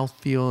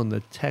mouthfeel and the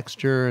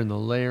texture and the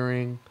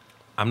layering.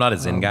 I'm not a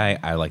Zin guy.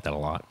 I like that a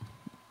lot.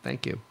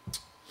 Thank you.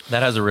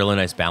 That has a really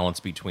nice balance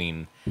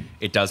between.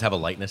 It does have a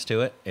lightness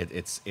to it.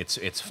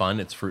 It's fun.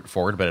 It's fruit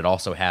forward, but it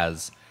also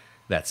has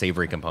that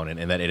savory component,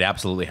 and that it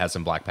absolutely has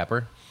some black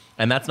pepper.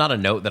 And that's not a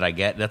note that I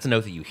get. That's a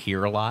note that you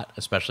hear a lot,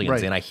 especially in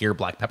Right. Zin. I hear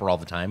black pepper all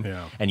the time,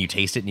 Yeah. and you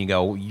taste it and you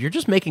go, "You're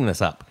just making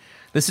this up."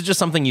 This is just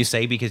something you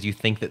say because you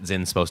think that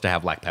Zin's supposed to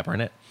have black pepper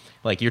in it.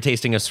 Like you're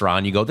tasting a Syrah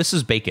and you go, "This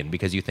is bacon,"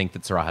 because you think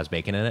that Syrah has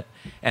bacon in it,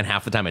 and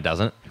half the time it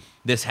doesn't.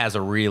 This has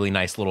a really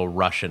nice little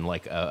rush and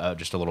like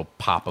just a little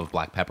pop of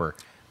black pepper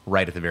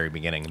right at the very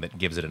beginning that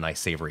gives it a nice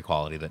savory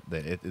quality.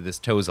 This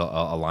toes a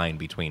line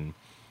between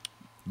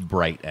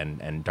bright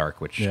and dark,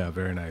 which Yeah,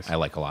 very nice. I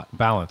like a lot.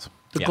 Balance.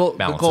 The Yeah, goal, the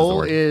balance is the goal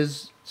word.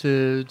 is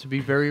to be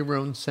very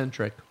Rhone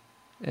centric,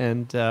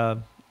 and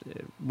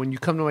when you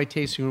come to my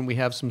tasting room, we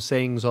have some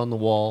sayings on the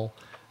wall.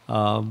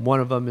 One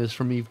of them is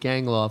from Yves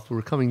Gangloff.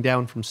 We're coming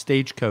down from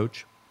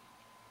Stagecoach,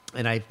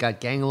 and I've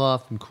got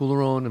Gangloff and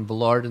Couleron and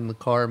Villard in the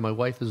car. My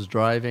wife is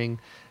driving,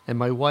 and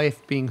my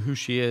wife, being who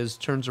she is,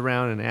 turns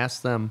around and asks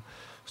them,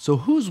 "So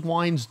whose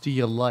wines do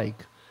you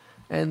like?"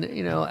 And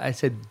I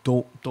said,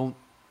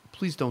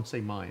 please don't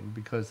say mine,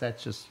 because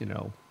that's just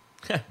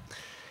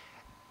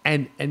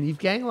And Yves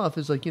Gangloff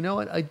is like, "You know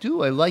what? I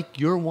do. I like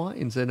your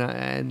wines."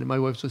 And my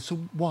wife says, "So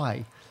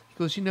why?" He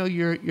goes,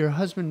 your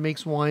husband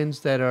makes wines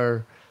that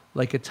are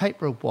like a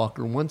tightrope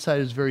walker. One side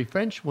is very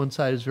French, one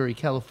side is very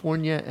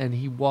California, and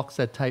he walks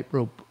that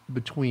tightrope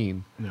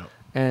between." No.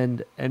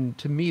 And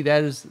to me,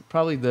 that is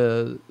probably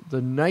the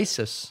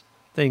nicest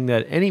thing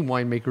that any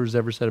winemaker has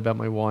ever said about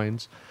my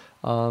wines,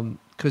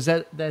 because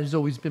that has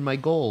always been my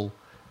goal.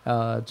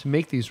 To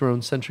make these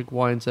Rhone-centric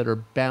wines that are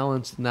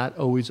balanced, not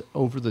always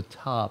over the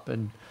top,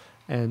 and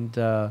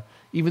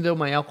even though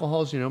my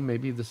alcohols,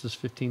 maybe this is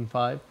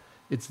 15.5,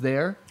 it's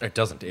there, It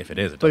doesn't. If it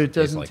is, but it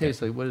doesn't like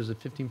taste like, what is it,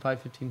 15.5,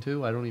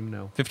 15.2? I don't even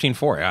know.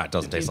 15.4. Yeah, it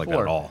doesn't taste like that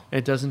at 15.4. all.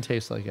 It doesn't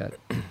taste like that,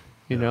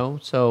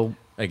 So,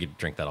 I could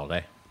drink that all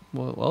day.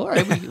 well, all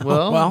right.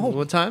 Well,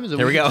 what time is it?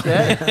 Here we go.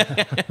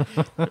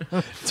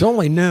 It's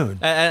only noon.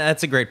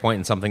 That's a great point,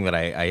 and something that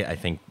I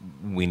think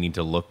we need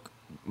to look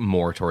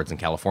more towards in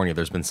California.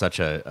 There's been such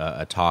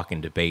a talk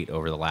and debate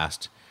over the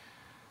last,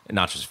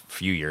 not just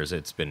few years.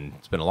 It's been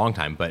a long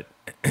time, but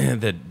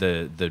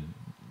the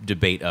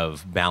debate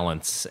of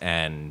balance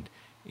and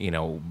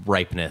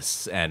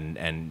ripeness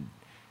and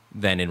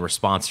then in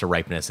response to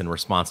ripeness, in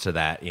response to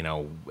that,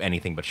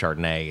 anything but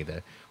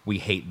Chardonnay. We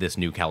hate this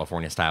new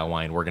California style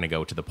wine. We're going to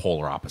go to the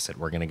polar opposite.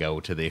 We're going to go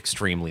to the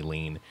extremely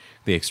lean,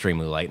 the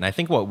extremely light. And I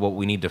think what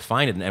we need to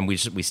find, and we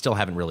still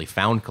haven't really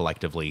found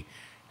collectively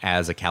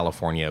as a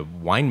California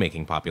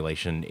winemaking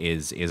population,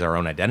 is our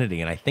own identity.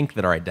 And I think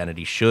that our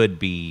identity should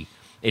be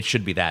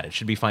that. It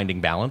should be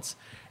finding balance.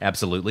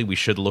 Absolutely. We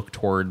should look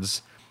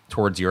towards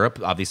Europe.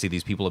 Obviously,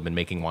 these people have been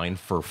making wine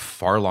for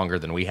far longer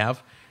than we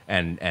have.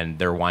 And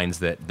they're wines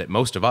that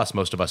most of us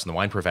in the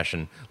wine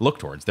profession look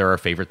towards. They're our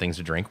favorite things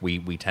to drink.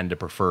 We tend to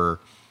prefer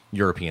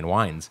European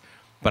wines.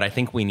 But I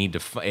think we need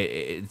to,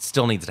 it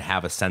still needs to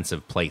have a sense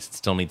of place. It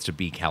still needs to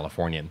be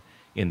Californian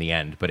in the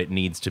end. But it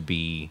needs to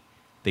be,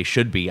 they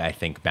should be, I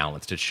think,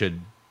 balanced. It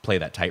should play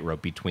that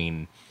tightrope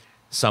between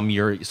some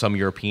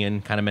European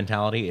kind of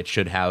mentality. It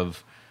should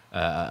have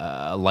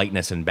a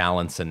lightness and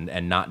balance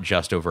and not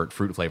just overt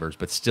fruit flavors,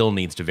 but still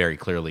needs to very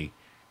clearly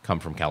come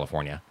from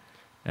California.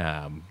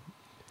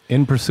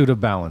 In pursuit of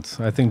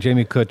balance. I think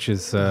Jamie Kutch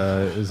is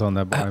on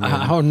that. I mean,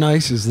 How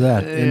nice is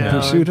that? In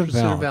pursuit of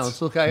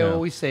balance. Look, I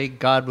always say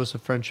God was a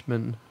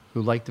Frenchman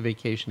who liked the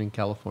vacation in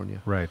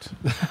California. right.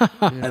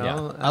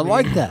 I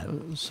like that.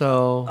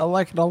 So I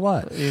like it a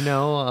lot.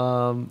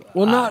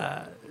 Well,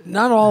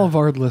 Not all of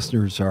our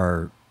listeners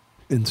are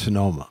in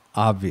Sonoma,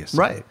 obviously.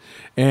 Right.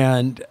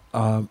 And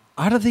how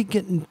do they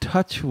get in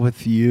touch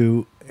with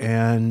you,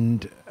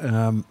 and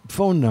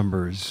phone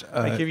numbers?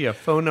 I give you a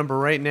phone number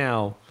right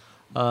now.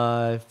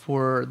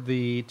 For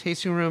the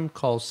tasting room,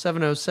 call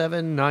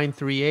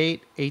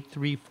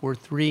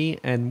 707-938-8343,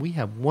 and we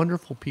have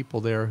wonderful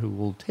people there who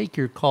will take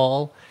your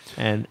call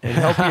and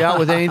help you out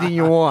with anything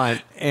you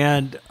want.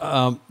 And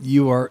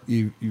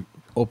you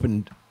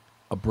opened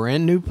a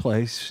brand new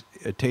place,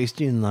 a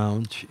tasting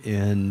lounge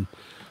in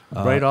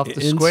Right off the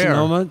in square.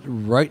 Sonoma,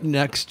 right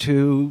next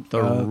to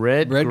The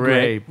Red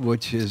Grape.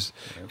 which is,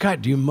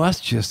 God, you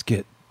must just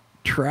get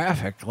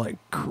traffic like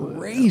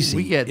crazy.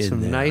 We get in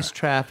some there. nice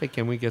traffic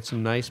and we get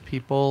some nice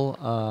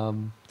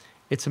people.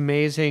 It's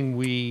amazing.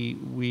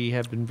 We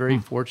have been very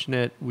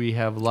fortunate. We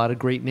have a lot of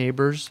great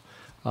neighbors.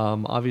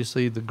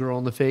 Obviously, the girl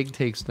in the fig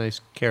takes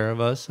nice care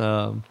of us.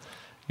 I'm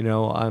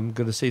going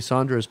to say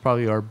Sandra is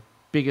probably our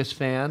biggest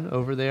fan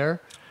over there.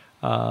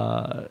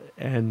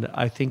 And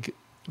I think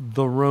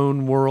the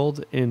Rhone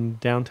world in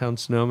downtown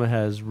Sonoma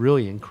has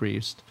really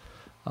increased.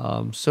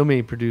 So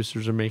many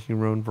producers are making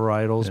Rhone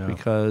varietals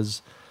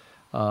because,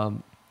 I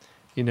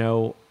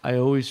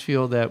always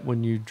feel that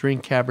when you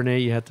drink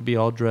Cabernet, you have to be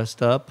all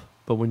dressed up.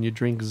 But when you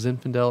drink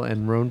Zinfandel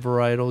and Rhone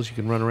varietals, you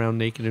can run around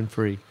naked and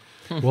free.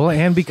 Well,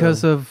 and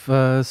because of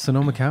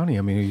Sonoma County,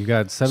 I mean, you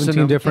got 17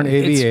 Sonoma- different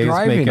It's AVAs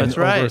driving. making That's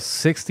right. over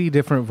 60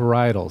 different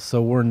varietals.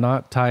 So we're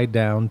not tied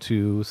down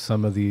to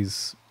some of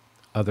these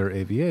other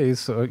AVAs,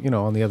 so,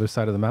 on the other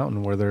side of the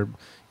mountain where they're,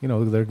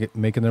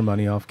 making their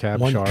money off Cab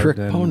One Chard trick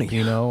and pony.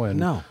 Pinot. And,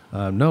 No.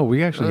 no,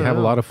 we actually have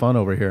a no. lot of fun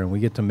over here, and we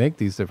get to make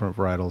these different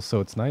varietals. So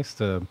it's nice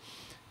to,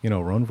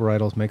 Rhone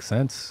varietals make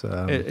sense.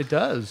 It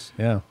does.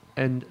 Yeah.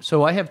 And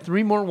so I have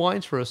 3 more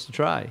wines for us to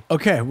try.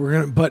 Okay,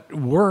 but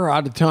we're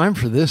out of time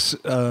for this.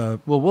 We'll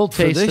for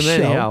taste this them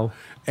show. anyhow.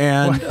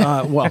 And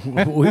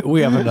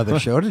we have another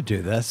show to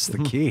do. That's the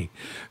key.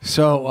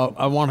 So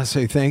I want to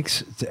say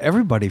thanks to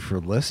everybody for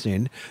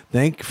listening.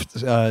 Thanks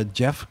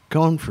Jeff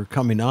Cohn for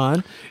coming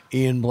on,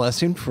 Ian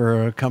Blessing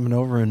for coming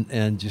over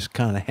and just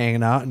kind of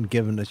hanging out and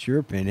giving us your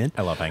opinion.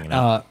 I love hanging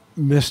out.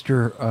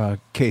 Mr.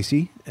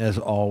 Casey, as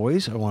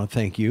always, I want to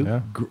thank you.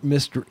 Yeah.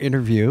 Mr.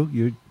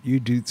 Interview, you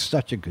do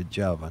such a good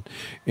job on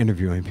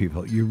interviewing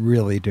people. You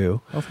really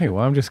do. Okay,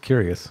 well, I'm just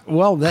curious.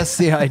 Well, that's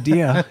the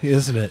idea,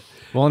 isn't it?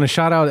 Well, and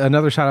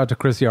another shout out to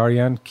Chris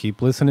Yarian.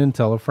 Keep listening,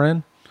 tell a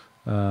friend.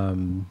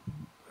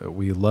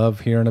 We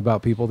love hearing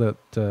about people that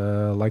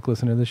like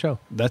listening to the show.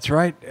 That's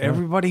right.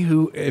 Everybody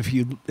who, if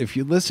you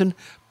listen,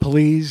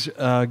 please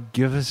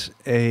give us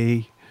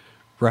a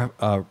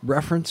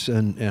reference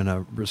and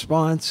a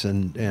response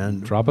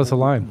and Drop us a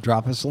line.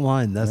 Drop us a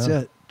line. That's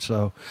it.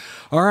 So,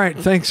 all right.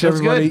 Thanks, That's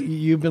everybody. good.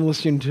 You've been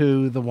listening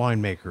to The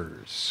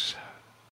Winemakers.